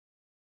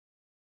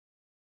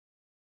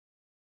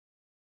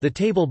 The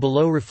table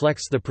below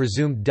reflects the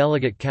presumed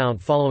delegate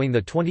count following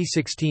the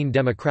 2016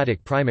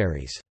 Democratic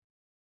primaries.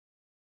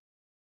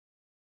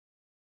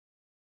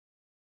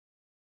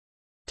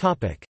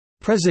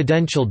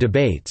 Presidential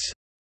debates.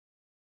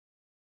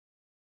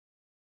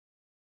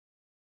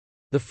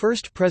 The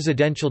first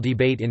presidential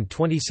debate in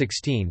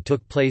 2016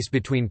 took place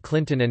between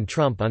Clinton and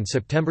Trump on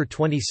September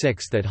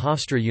 26 at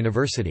Hofstra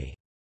University.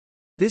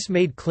 This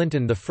made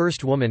Clinton the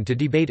first woman to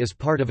debate as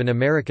part of an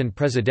American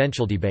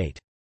presidential debate.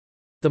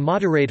 The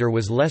moderator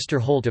was Lester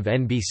Holt of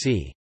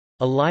NBC.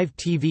 A live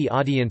TV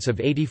audience of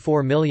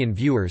 84 million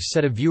viewers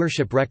set a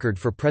viewership record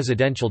for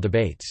presidential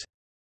debates.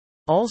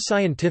 All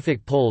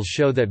scientific polls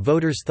show that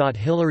voters thought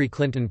Hillary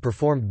Clinton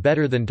performed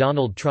better than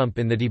Donald Trump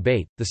in the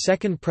debate. The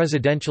second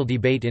presidential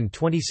debate in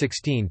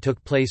 2016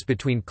 took place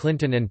between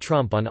Clinton and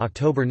Trump on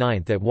October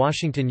 9 at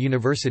Washington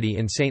University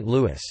in St.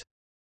 Louis.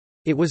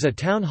 It was a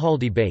town hall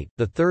debate.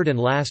 The third and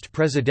last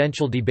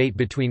presidential debate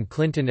between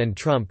Clinton and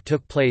Trump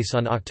took place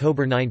on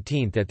October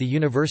 19 at the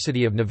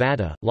University of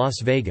Nevada, Las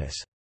Vegas.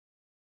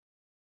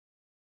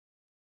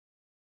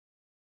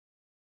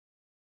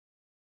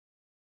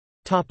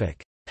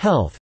 Topic: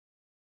 Health.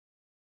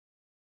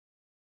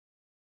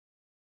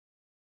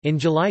 In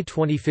July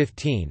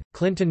 2015,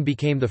 Clinton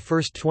became the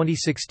first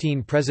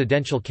 2016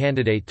 presidential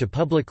candidate to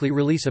publicly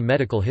release a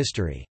medical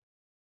history.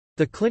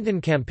 The Clinton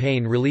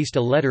campaign released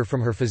a letter from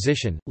her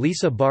physician,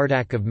 Lisa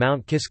Bardak of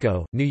Mount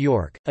Kisco, New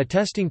York,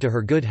 attesting to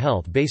her good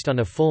health based on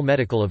a full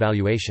medical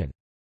evaluation.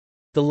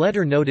 The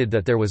letter noted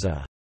that there was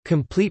a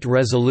complete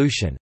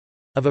resolution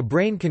of a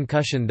brain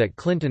concussion that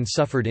Clinton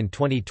suffered in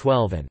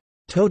 2012 and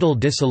total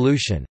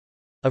dissolution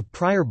of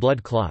prior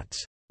blood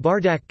clots.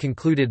 Bardak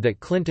concluded that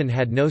Clinton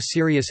had no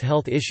serious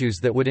health issues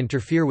that would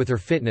interfere with her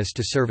fitness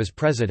to serve as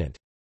president.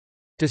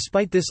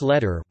 Despite this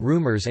letter,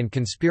 rumors and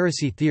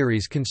conspiracy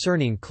theories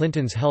concerning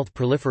Clinton's health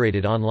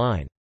proliferated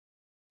online.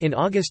 In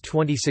August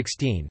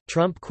 2016,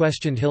 Trump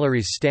questioned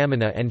Hillary's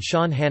stamina and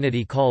Sean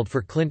Hannity called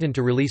for Clinton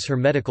to release her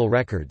medical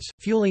records,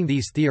 fueling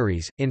these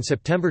theories. In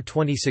September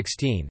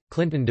 2016,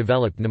 Clinton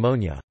developed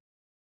pneumonia.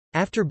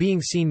 After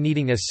being seen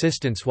needing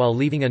assistance while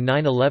leaving a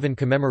 9/11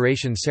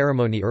 commemoration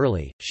ceremony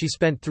early, she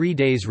spent 3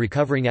 days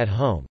recovering at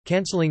home,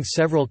 canceling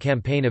several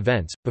campaign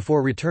events,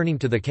 before returning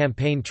to the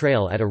campaign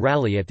trail at a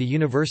rally at the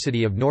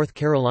University of North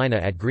Carolina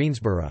at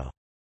Greensboro.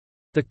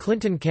 The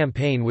Clinton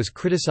campaign was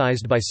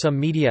criticized by some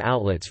media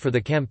outlets for the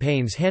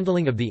campaign's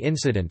handling of the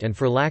incident and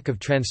for lack of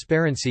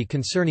transparency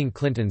concerning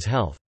Clinton's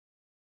health.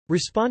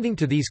 Responding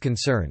to these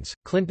concerns,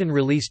 Clinton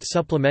released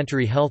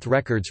supplementary health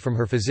records from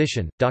her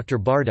physician, Dr.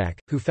 Bardak,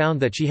 who found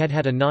that she had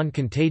had a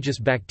non-contagious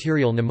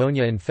bacterial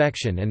pneumonia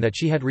infection and that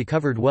she had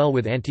recovered well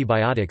with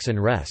antibiotics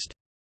and rest.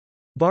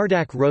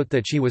 Bardak wrote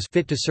that she was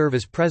fit to serve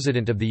as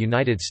President of the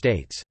United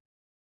States.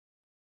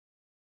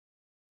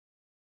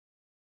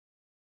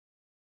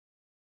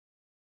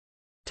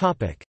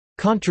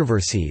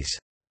 Controversies.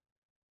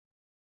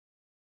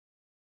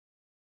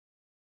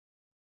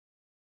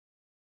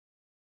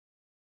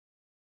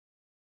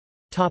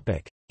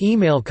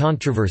 Email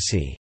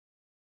controversy.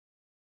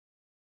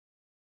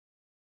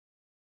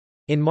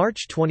 In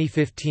March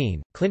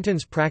 2015,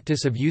 Clinton's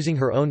practice of using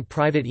her own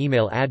private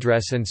email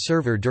address and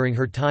server during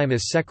her time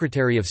as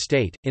Secretary of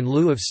State, in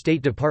lieu of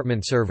State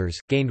Department servers,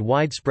 gained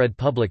widespread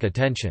public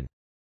attention.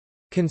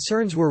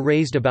 Concerns were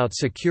raised about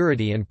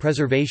security and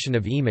preservation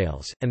of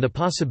emails, and the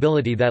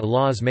possibility that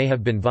laws may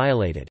have been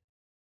violated.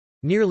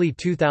 Nearly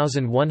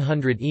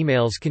 2,100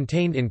 emails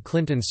contained in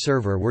Clinton's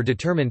server were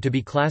determined to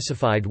be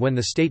classified when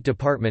the State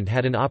Department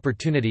had an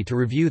opportunity to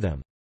review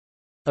them.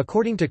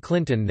 According to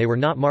Clinton, they were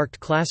not marked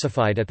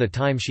classified at the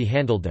time she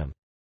handled them.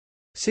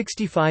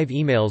 65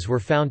 emails were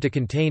found to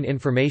contain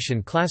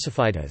information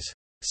classified as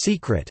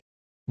secret.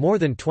 More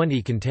than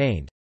 20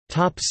 contained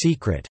top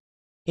secret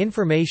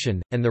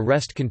information, and the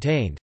rest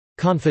contained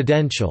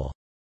confidential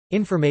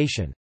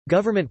information.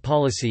 Government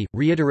policy,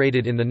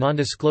 reiterated in the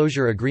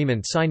non-disclosure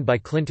agreement signed by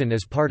Clinton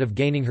as part of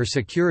gaining her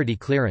security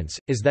clearance,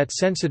 is that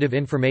sensitive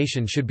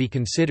information should be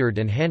considered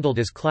and handled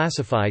as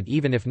classified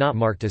even if not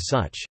marked as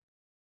such.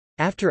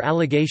 After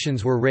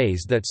allegations were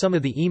raised that some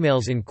of the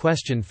emails in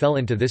question fell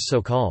into this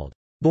so-called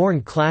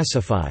born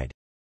classified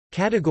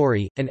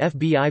category, an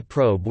FBI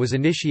probe was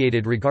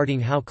initiated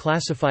regarding how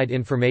classified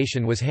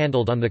information was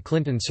handled on the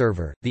Clinton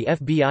server. The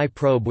FBI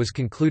probe was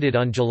concluded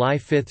on July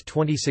 5,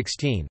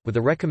 2016, with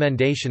a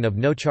recommendation of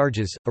no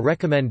charges, a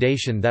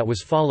recommendation that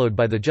was followed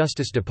by the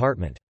Justice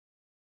Department.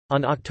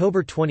 On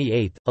October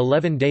 28,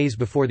 11 days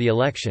before the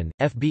election,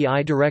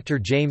 FBI Director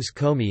James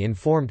Comey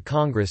informed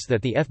Congress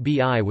that the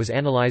FBI was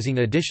analyzing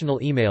additional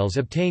emails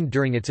obtained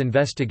during its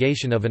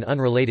investigation of an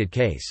unrelated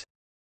case.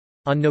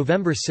 On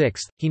November 6,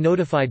 he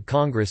notified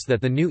Congress that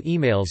the new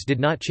emails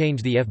did not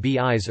change the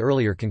FBI's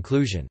earlier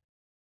conclusion.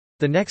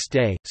 The next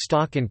day,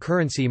 stock and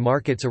currency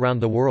markets around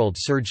the world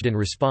surged in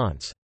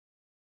response.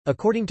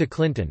 According to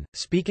Clinton,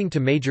 speaking to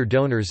major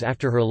donors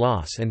after her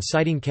loss and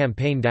citing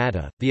campaign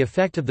data, the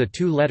effect of the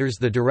 2 letters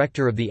the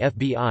director of the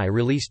FBI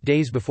released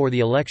days before the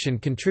election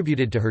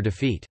contributed to her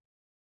defeat.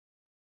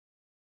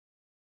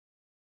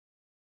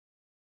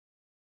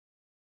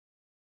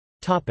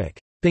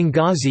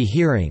 Benghazi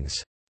hearings.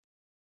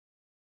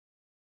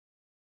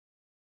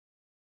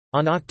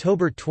 On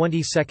October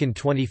 22,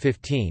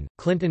 2015,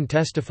 Clinton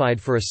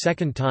testified for a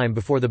second time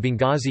before the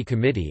Benghazi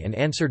Committee and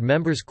answered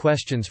members'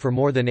 questions for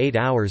more than 8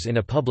 hours in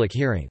a public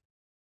hearing.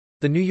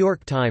 The New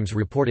York Times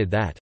reported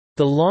that,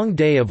 "The long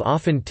day of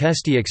often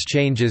testy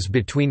exchanges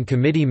between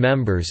committee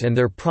members and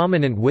their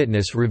prominent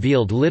witness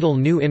revealed little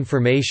new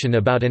information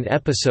about an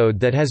episode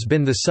that has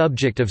been the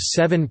subject of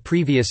 7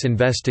 previous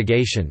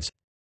investigations."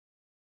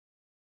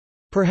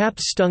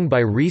 Perhaps stung by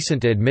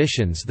recent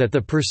admissions that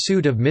the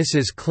pursuit of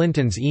Mrs.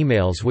 Clinton's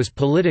emails was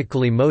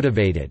politically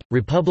motivated,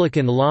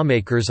 Republican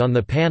lawmakers on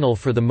the panel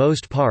for the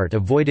most part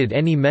avoided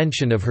any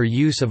mention of her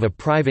use of a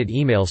private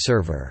email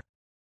server.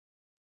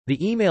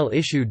 The email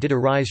issue did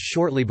arise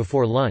shortly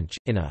before lunch,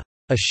 in a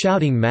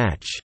shouting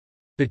match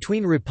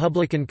between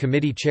Republican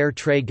Committee Chair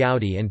Trey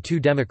Gowdy and 2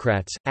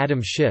 Democrats,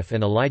 Adam Schiff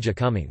and Elijah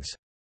Cummings.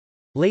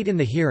 Late in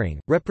the hearing,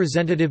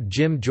 Representative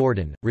Jim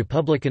Jordan,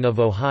 Republican of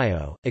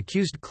Ohio,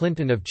 accused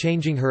Clinton of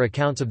changing her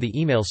accounts of the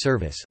email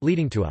service,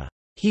 leading to a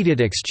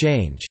heated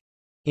exchange,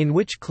 in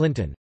which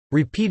Clinton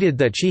repeated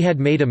that she had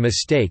made a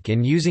mistake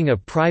in using a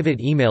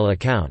private email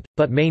account,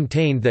 but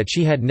maintained that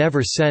she had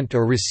never sent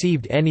or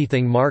received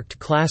anything marked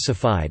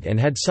classified and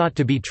had sought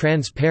to be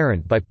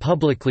transparent by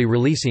publicly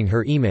releasing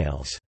her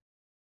emails.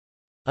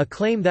 A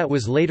claim that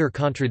was later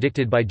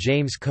contradicted by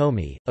James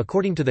Comey.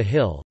 According to The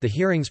Hill, the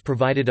hearings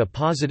provided a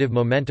positive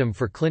momentum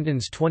for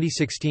Clinton's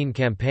 2016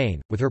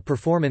 campaign, with her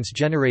performance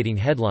generating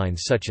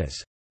headlines such as,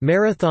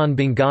 "Marathon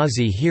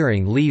Benghazi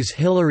hearing leaves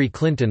Hillary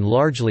Clinton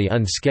largely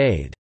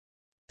unscathed,"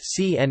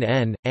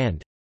 CNN,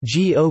 and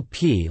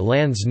 "GOP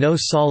lands no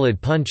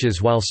solid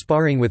punches while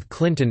sparring with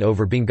Clinton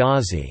over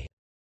Benghazi."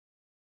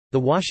 The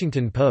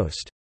Washington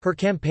Post. Her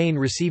campaign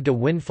received a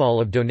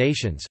windfall of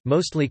donations,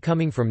 mostly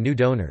coming from new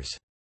donors.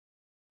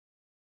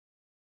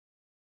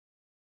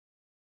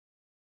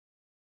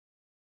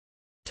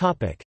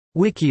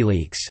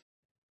 Wikileaks.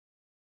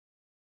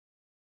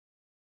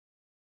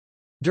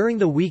 During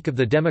the week of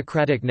the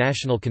Democratic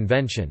National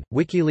Convention,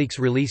 Wikileaks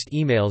released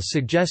emails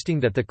suggesting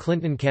that the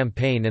Clinton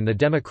campaign and the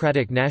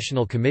Democratic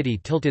National Committee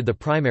tilted the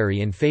primary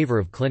in favor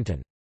of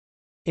Clinton.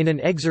 In an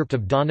excerpt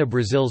of Donna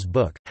Brazil's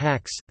book,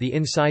 Hacks, The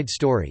Inside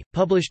Story,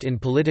 published in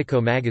Politico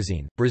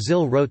magazine,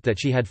 Brazil wrote that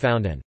she had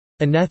found an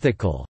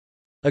unethical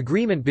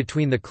agreement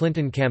between the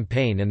Clinton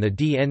campaign and the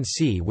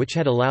DNC which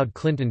had allowed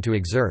Clinton to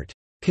exert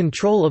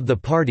control of the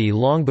party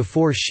long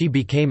before she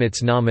became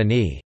its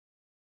nominee.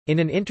 In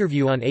an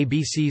interview on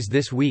ABC's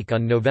This Week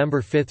on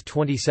November 5,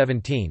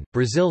 2017,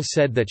 Brazil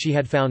said that she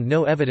had found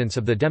no evidence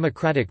of the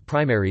Democratic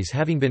primaries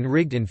having been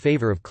rigged in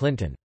favor of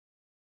Clinton.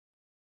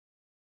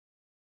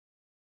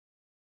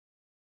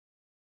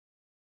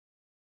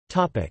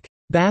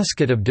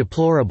 Basket of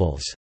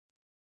deplorables.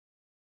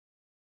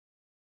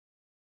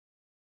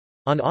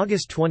 On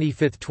August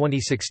 25,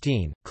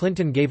 2016,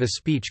 Clinton gave a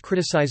speech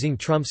criticizing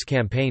Trump's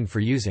campaign for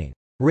using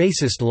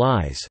racist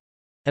lies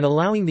and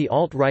allowing the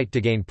alt-right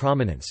to gain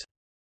prominence.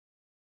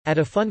 At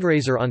a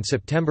fundraiser on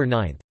September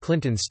 9,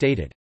 Clinton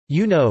stated,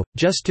 "You know,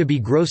 just to be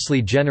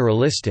grossly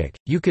generalistic,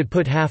 you could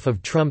put half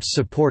of Trump's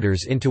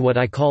supporters into what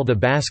I call the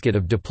basket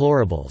of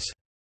deplorables.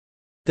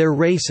 They're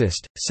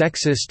racist,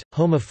 sexist,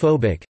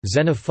 homophobic,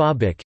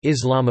 xenophobic,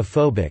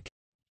 Islamophobic,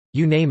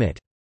 you name it."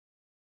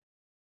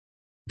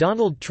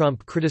 Donald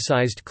Trump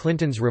criticized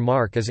Clinton's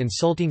remark as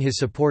insulting his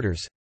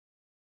supporters,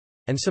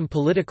 and some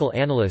political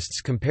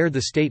analysts compared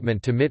the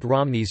statement to Mitt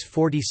Romney's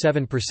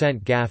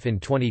 47% gaffe in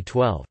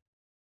 2012.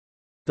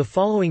 The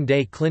following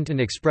day Clinton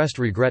expressed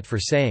regret for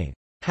saying,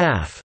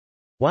 "half,"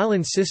 while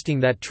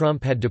insisting that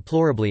Trump had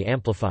deplorably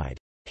amplified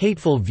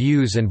hateful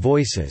views and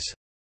voices.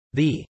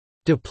 The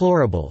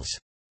deplorables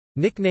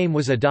nickname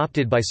was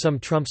adopted by some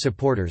Trump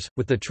supporters,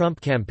 with the Trump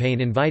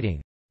campaign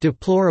inviting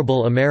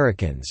deplorable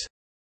Americans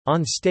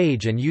on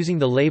stage and using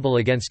the label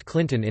against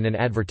Clinton in an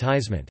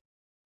advertisement.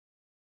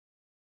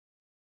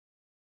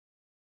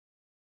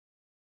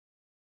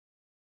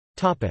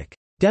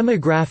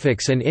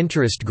 Demographics and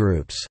interest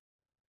groups.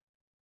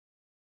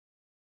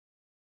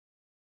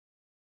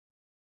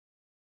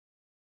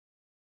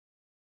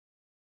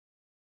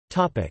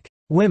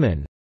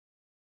 Women.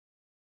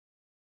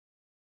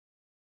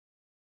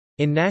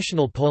 In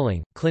national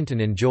polling,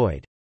 Clinton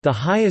enjoyed the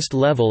highest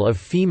level of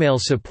female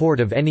support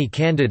of any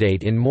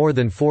candidate in more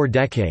than 4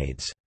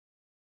 decades,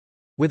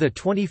 with a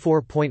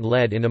 24-point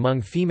lead in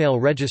among female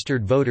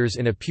registered voters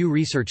in a Pew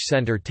Research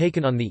Center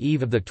taken on the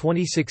eve of the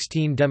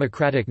 2016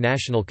 Democratic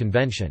National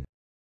Convention.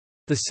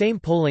 The same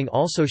polling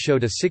also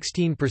showed a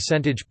 16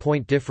 percentage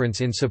point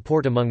difference in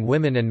support among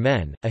women and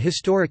men, a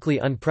historically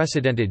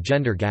unprecedented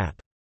gender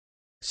gap.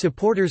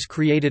 Supporters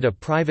created a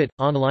private,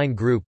 online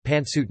group,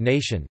 Pantsuit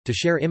Nation, to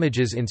share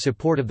images in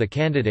support of the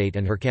candidate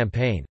and her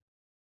campaign.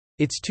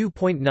 Its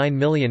 2.9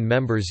 million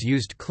members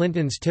used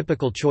Clinton's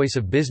typical choice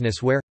of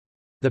business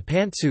wear—the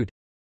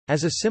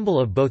pantsuit—as a symbol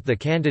of both the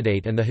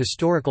candidate and the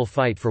historical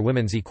fight for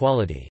women's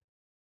equality.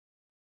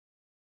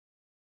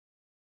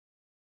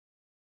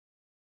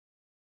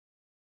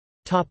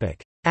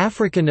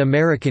 African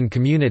American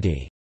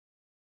community.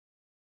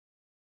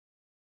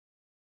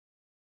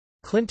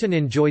 Clinton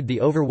enjoyed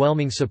the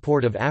overwhelming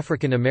support of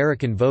African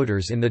American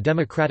voters in the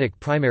Democratic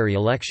primary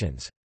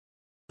elections.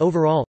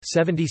 Overall,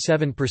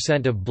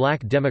 77% of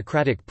black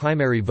Democratic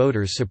primary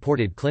voters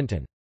supported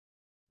Clinton.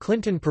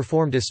 Clinton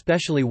performed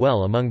especially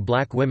well among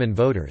black women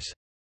voters.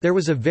 There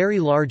was a very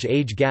large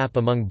age gap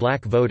among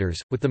black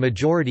voters, with the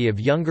majority of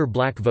younger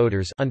black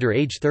voters under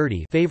age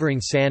 30 favoring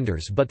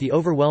Sanders but the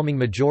overwhelming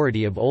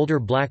majority of older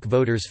black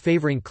voters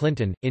favoring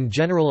Clinton. In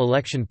general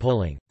election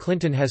polling,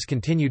 Clinton has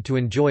continued to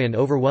enjoy an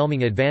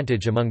overwhelming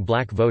advantage among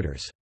black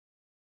voters.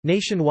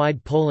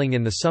 Nationwide polling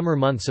in the summer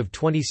months of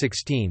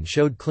 2016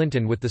 showed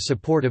Clinton with the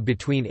support of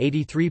between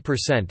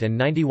 83% and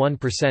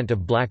 91%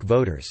 of black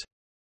voters.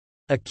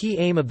 A key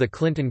aim of the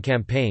Clinton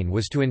campaign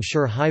was to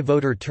ensure high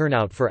voter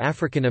turnout for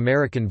African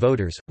American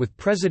voters, with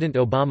President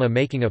Obama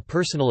making a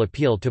personal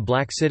appeal to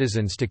black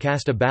citizens to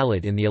cast a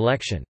ballot in the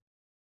election.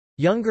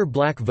 Younger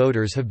black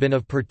voters have been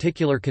of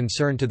particular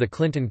concern to the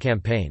Clinton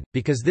campaign,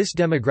 because this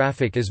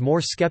demographic is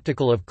more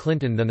skeptical of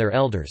Clinton than their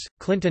elders.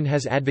 Clinton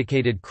has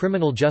advocated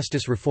criminal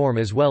justice reform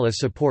as well as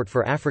support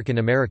for African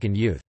American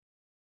youth.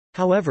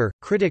 However,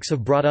 critics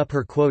have brought up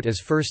her quote as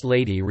First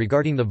Lady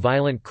regarding the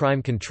Violent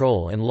Crime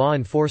Control and Law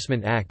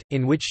Enforcement Act,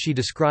 in which she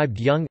described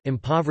young,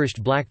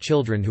 impoverished black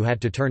children who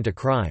had to turn to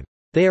crime.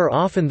 They are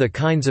often the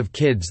kinds of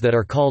kids that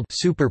are called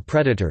super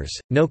predators,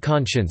 no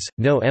conscience,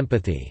 no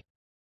empathy.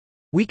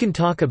 We can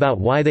talk about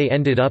why they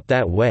ended up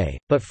that way,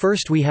 but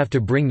first we have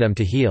to bring them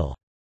to heel.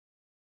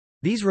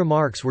 These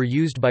remarks were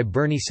used by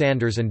Bernie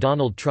Sanders and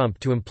Donald Trump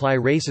to imply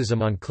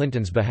racism on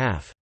Clinton's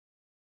behalf.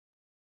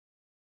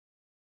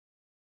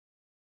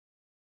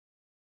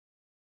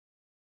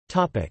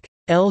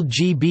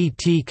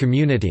 LGBT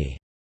community.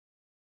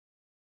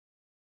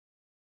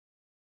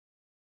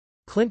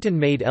 Clinton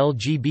made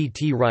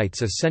LGBT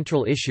rights a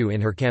central issue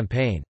in her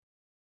campaign.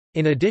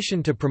 In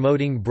addition to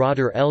promoting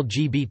broader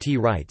LGBT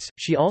rights,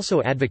 she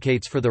also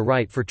advocates for the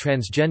right for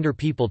transgender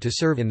people to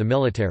serve in the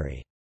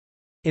military.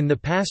 In the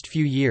past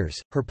few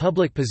years, her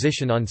public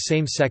position on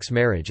same-sex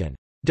marriage and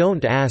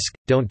 "Don't Ask,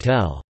 Don't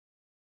Tell,"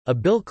 a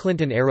Bill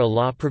Clinton-era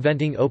law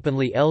preventing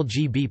openly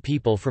LGBT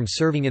people from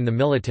serving in the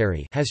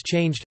military, has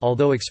changed,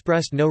 although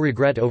expressed no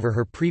regret over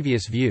her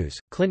previous views.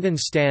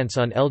 Clinton's stance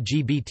on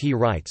LGBT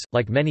rights,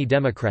 like many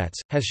Democrats,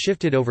 has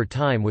shifted over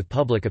time with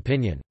public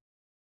opinion.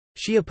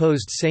 She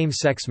opposed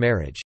same-sex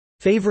marriage,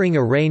 favoring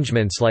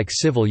arrangements like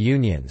civil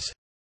unions,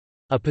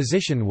 a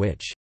position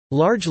which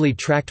largely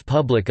tracked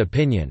public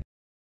opinion.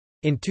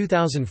 In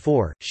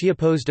 2004, she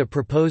opposed a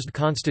proposed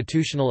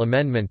constitutional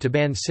amendment to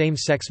ban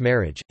same-sex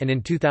marriage, and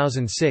in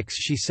 2006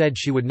 she said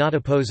she would not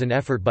oppose an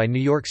effort by New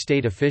York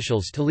state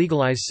officials to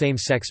legalize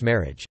same-sex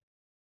marriage.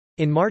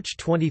 In March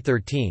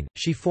 2013,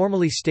 she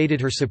formally stated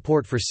her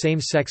support for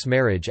same-sex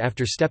marriage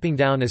after stepping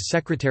down as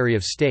Secretary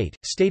of State,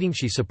 stating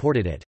she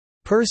supported it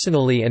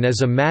personally and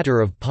as a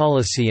matter of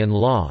policy and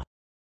law.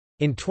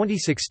 In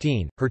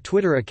 2016, her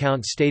Twitter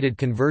account stated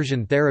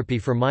conversion therapy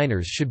for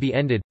minors should be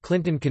ended.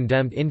 Clinton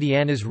condemned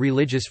Indiana's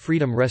Religious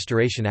Freedom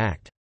Restoration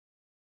Act.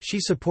 She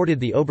supported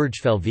the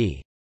Obergefell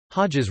v.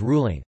 Hodges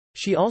ruling.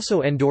 She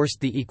also endorsed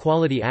the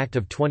Equality Act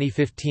of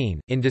 2015.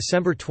 In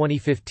December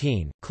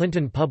 2015,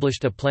 Clinton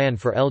published a plan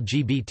for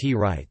LGBT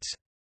rights.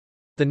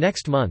 The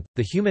next month,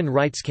 the Human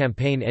Rights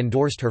Campaign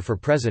endorsed her for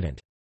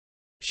president.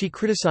 She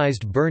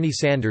criticized Bernie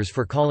Sanders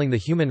for calling the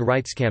Human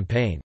Rights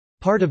Campaign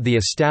part of the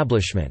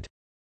establishment.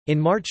 In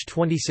March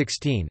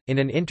 2016, in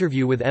an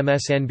interview with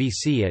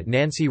MSNBC at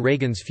Nancy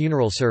Reagan's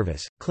funeral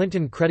service,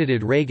 Clinton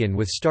credited Reagan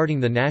with starting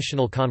the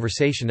national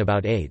conversation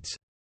about AIDS.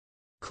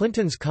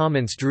 Clinton's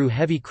comments drew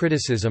heavy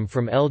criticism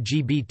from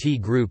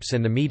LGBT groups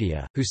and the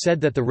media, who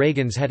said that the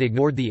Reagans had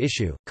ignored the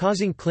issue,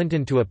 causing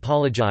Clinton to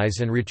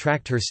apologize and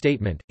retract her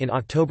statement. In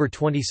October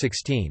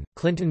 2016,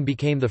 Clinton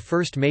became the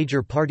first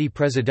major party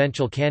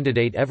presidential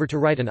candidate ever to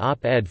write an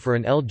op-ed for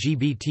an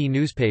LGBT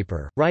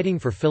newspaper, writing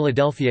for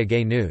Philadelphia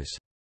Gay News.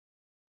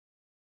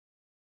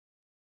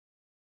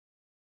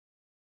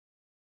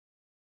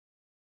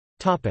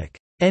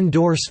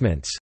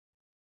 Endorsements.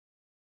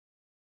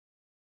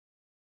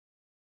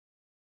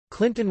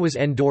 Clinton was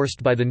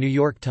endorsed by The New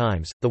York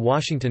Times, The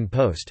Washington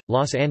Post,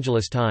 Los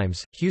Angeles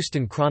Times,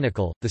 Houston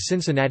Chronicle, The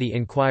Cincinnati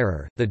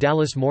Enquirer, The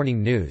Dallas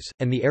Morning News,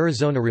 and the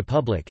Arizona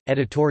Republic,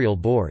 editorial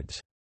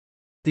boards.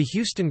 The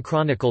Houston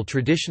Chronicle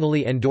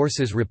traditionally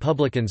endorses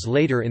Republicans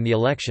later in the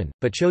election,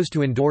 but chose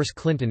to endorse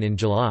Clinton in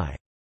July.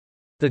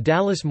 The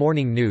Dallas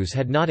Morning News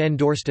had not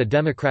endorsed a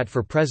Democrat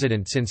for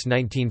president since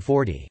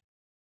 1940.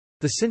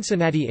 The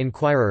Cincinnati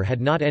Enquirer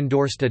had not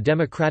endorsed a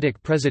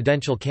Democratic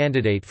presidential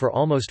candidate for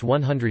almost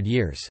 100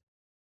 years.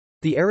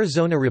 The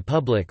Arizona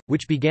Republic,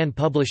 which began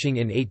publishing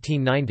in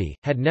 1890,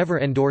 had never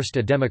endorsed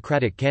a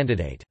Democratic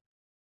candidate.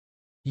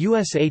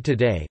 USA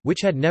Today, which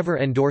had never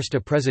endorsed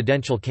a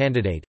presidential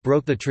candidate,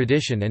 broke the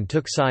tradition and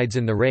took sides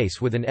in the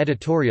race with an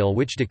editorial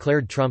which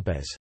declared Trump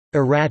as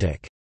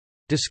erratic,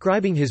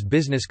 describing his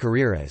business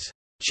career as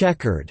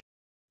checkered,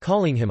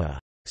 calling him a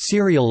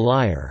serial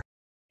liar,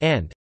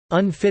 and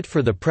unfit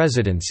for the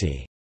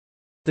presidency.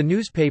 The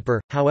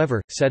newspaper,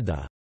 however, said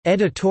the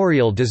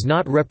editorial does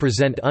not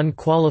represent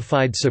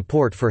unqualified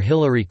support for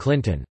Hillary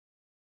Clinton.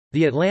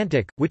 The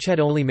Atlantic, which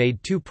had only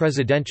made 2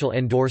 presidential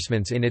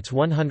endorsements in its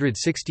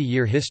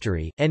 160-year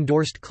history,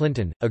 endorsed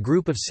Clinton. A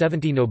group of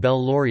 70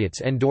 Nobel laureates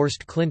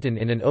endorsed Clinton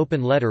in an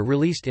open letter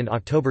released in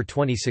October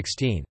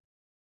 2016.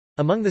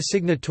 Among the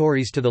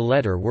signatories to the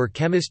letter were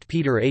chemist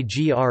Peter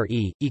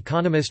Agre,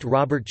 economist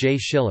Robert J.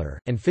 Schiller,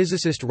 and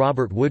physicist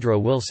Robert Woodrow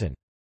Wilson.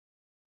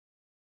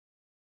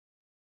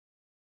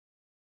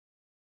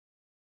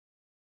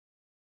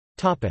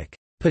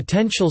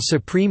 Potential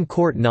Supreme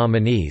Court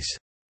nominees.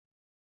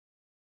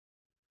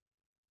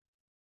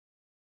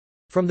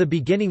 From the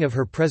beginning of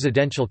her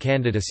presidential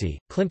candidacy,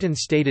 Clinton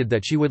stated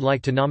that she would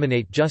like to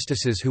nominate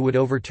justices who would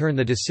overturn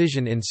the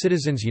decision in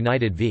Citizens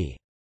United v.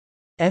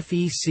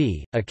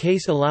 FEC, a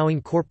case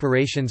allowing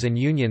corporations and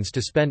unions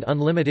to spend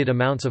unlimited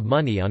amounts of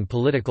money on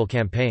political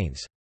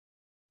campaigns.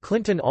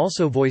 Clinton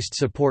also voiced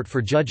support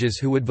for judges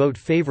who would vote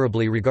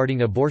favorably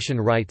regarding abortion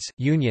rights,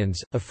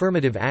 unions,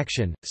 affirmative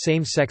action,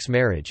 same-sex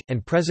marriage,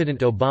 and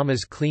President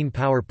Obama's Clean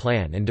Power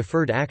Plan and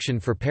Deferred Action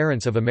for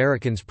Parents of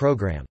Americans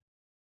program.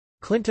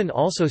 Clinton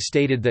also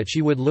stated that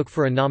she would look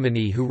for a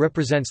nominee who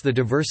represents the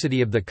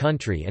diversity of the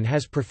country and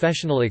has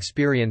professional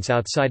experience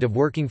outside of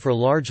working for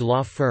large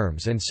law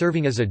firms and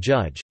serving as a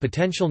judge.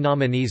 Potential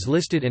nominees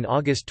listed in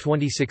August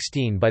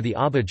 2016 by the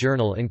ABBA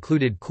Journal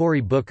included Cory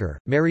Booker,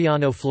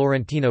 Mariano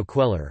Florentino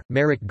Queller,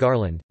 Merrick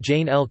Garland,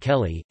 Jane L.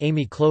 Kelly,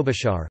 Amy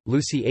Klobuchar,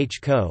 Lucy H.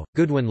 Coe,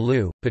 Goodwin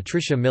Liu,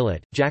 Patricia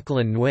Millett,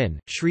 Jacqueline Nguyen,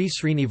 Sri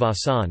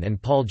Srinivasan, and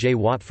Paul J.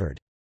 Watford.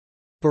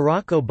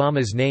 Barack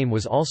Obama's name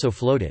was also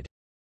floated.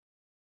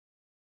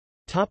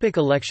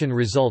 Election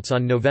results.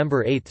 On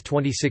November 8,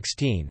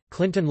 2016,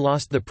 Clinton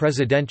lost the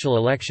presidential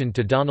election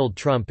to Donald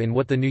Trump in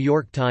what the New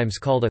York Times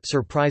called a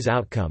surprise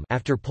outcome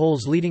after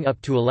polls leading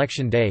up to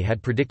Election Day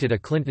had predicted a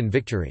Clinton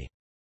victory.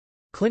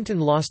 Clinton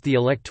lost the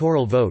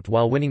electoral vote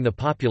while winning the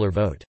popular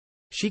vote.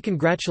 She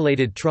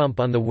congratulated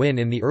Trump on the win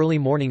in the early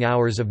morning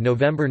hours of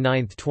November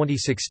 9,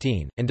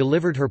 2016, and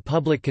delivered her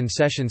public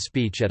concession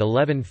speech at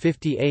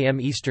 11:50 a.m.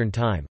 Eastern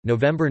Time,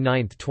 November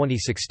 9,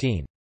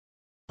 2016.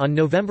 On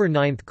November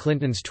 9,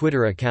 Clinton's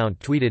Twitter account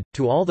tweeted,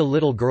 "To all the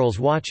little girls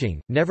watching,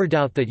 never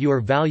doubt that you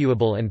are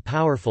valuable and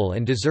powerful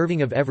and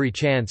deserving of every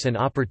chance and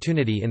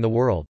opportunity in the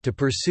world to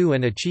pursue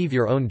and achieve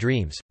your own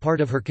dreams." Part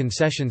of her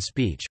concession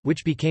speech,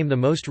 which became the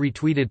most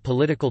retweeted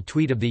political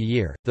tweet of the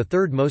year, the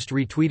third most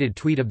retweeted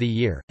tweet of the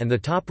year, and the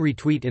top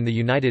retweet in the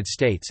United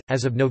States.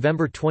 As of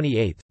November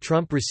 28,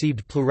 Trump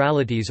received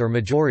pluralities or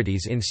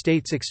majorities in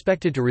states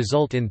expected to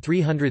result in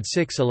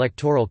 306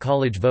 electoral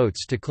college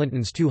votes to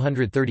Clinton's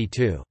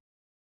 232.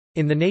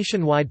 In the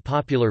nationwide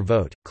popular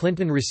vote,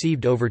 Clinton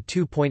received over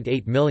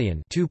 2.8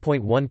 million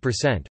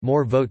 (2.1%)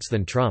 more votes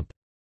than Trump.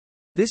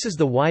 This is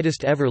the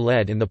widest ever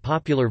led in the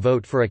popular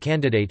vote for a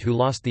candidate who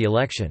lost the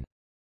election.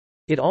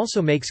 It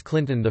also makes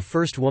Clinton the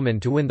first woman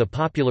to win the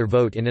popular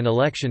vote in an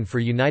election for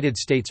United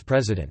States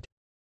President.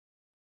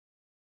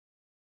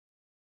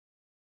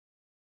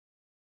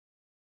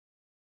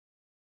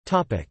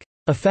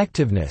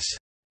 Effectiveness.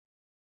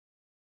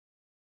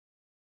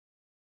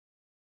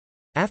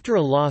 After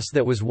a loss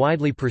that was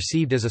widely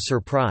perceived as a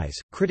surprise,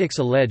 critics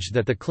alleged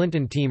that the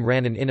Clinton team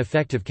ran an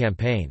ineffective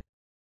campaign.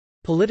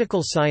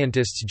 Political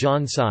scientists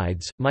John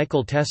Sides,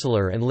 Michael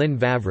Tesler and Lynn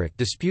Vavreck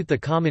dispute the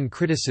common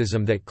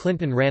criticism that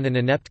Clinton ran an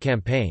inept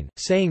campaign,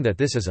 saying that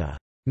this is a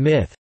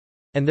myth,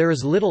 and there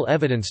is little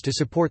evidence to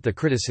support the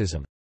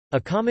criticism. A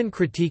common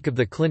critique of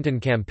the Clinton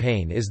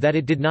campaign is that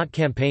it did not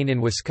campaign in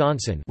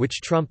Wisconsin,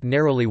 which Trump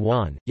narrowly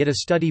won, yet a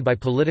study by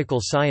political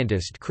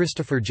scientist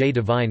Christopher J.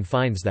 Devine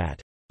finds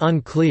that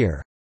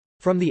unclear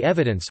from the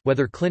evidence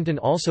whether Clinton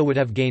also would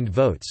have gained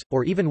votes,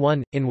 or even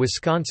won, in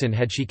Wisconsin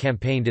had she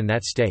campaigned in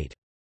that state.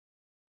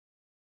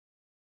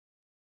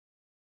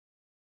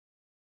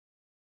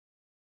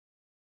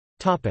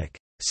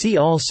 See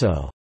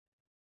also: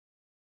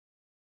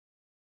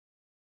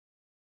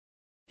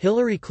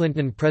 Hillary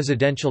Clinton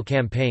presidential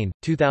campaign,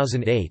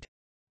 2008.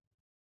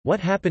 What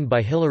Happened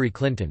by Hillary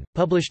Clinton,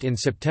 published in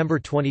September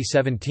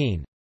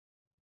 2017.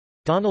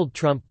 Donald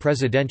Trump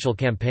presidential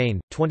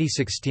campaign,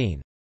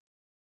 2016.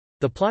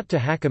 The Plot to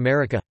Hack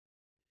America.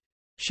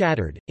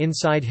 Shattered,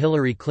 Inside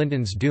Hillary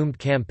Clinton's Doomed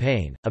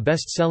Campaign, a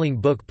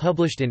best-selling book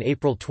published in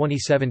April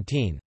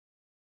 2017.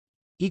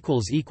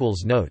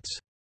 Notes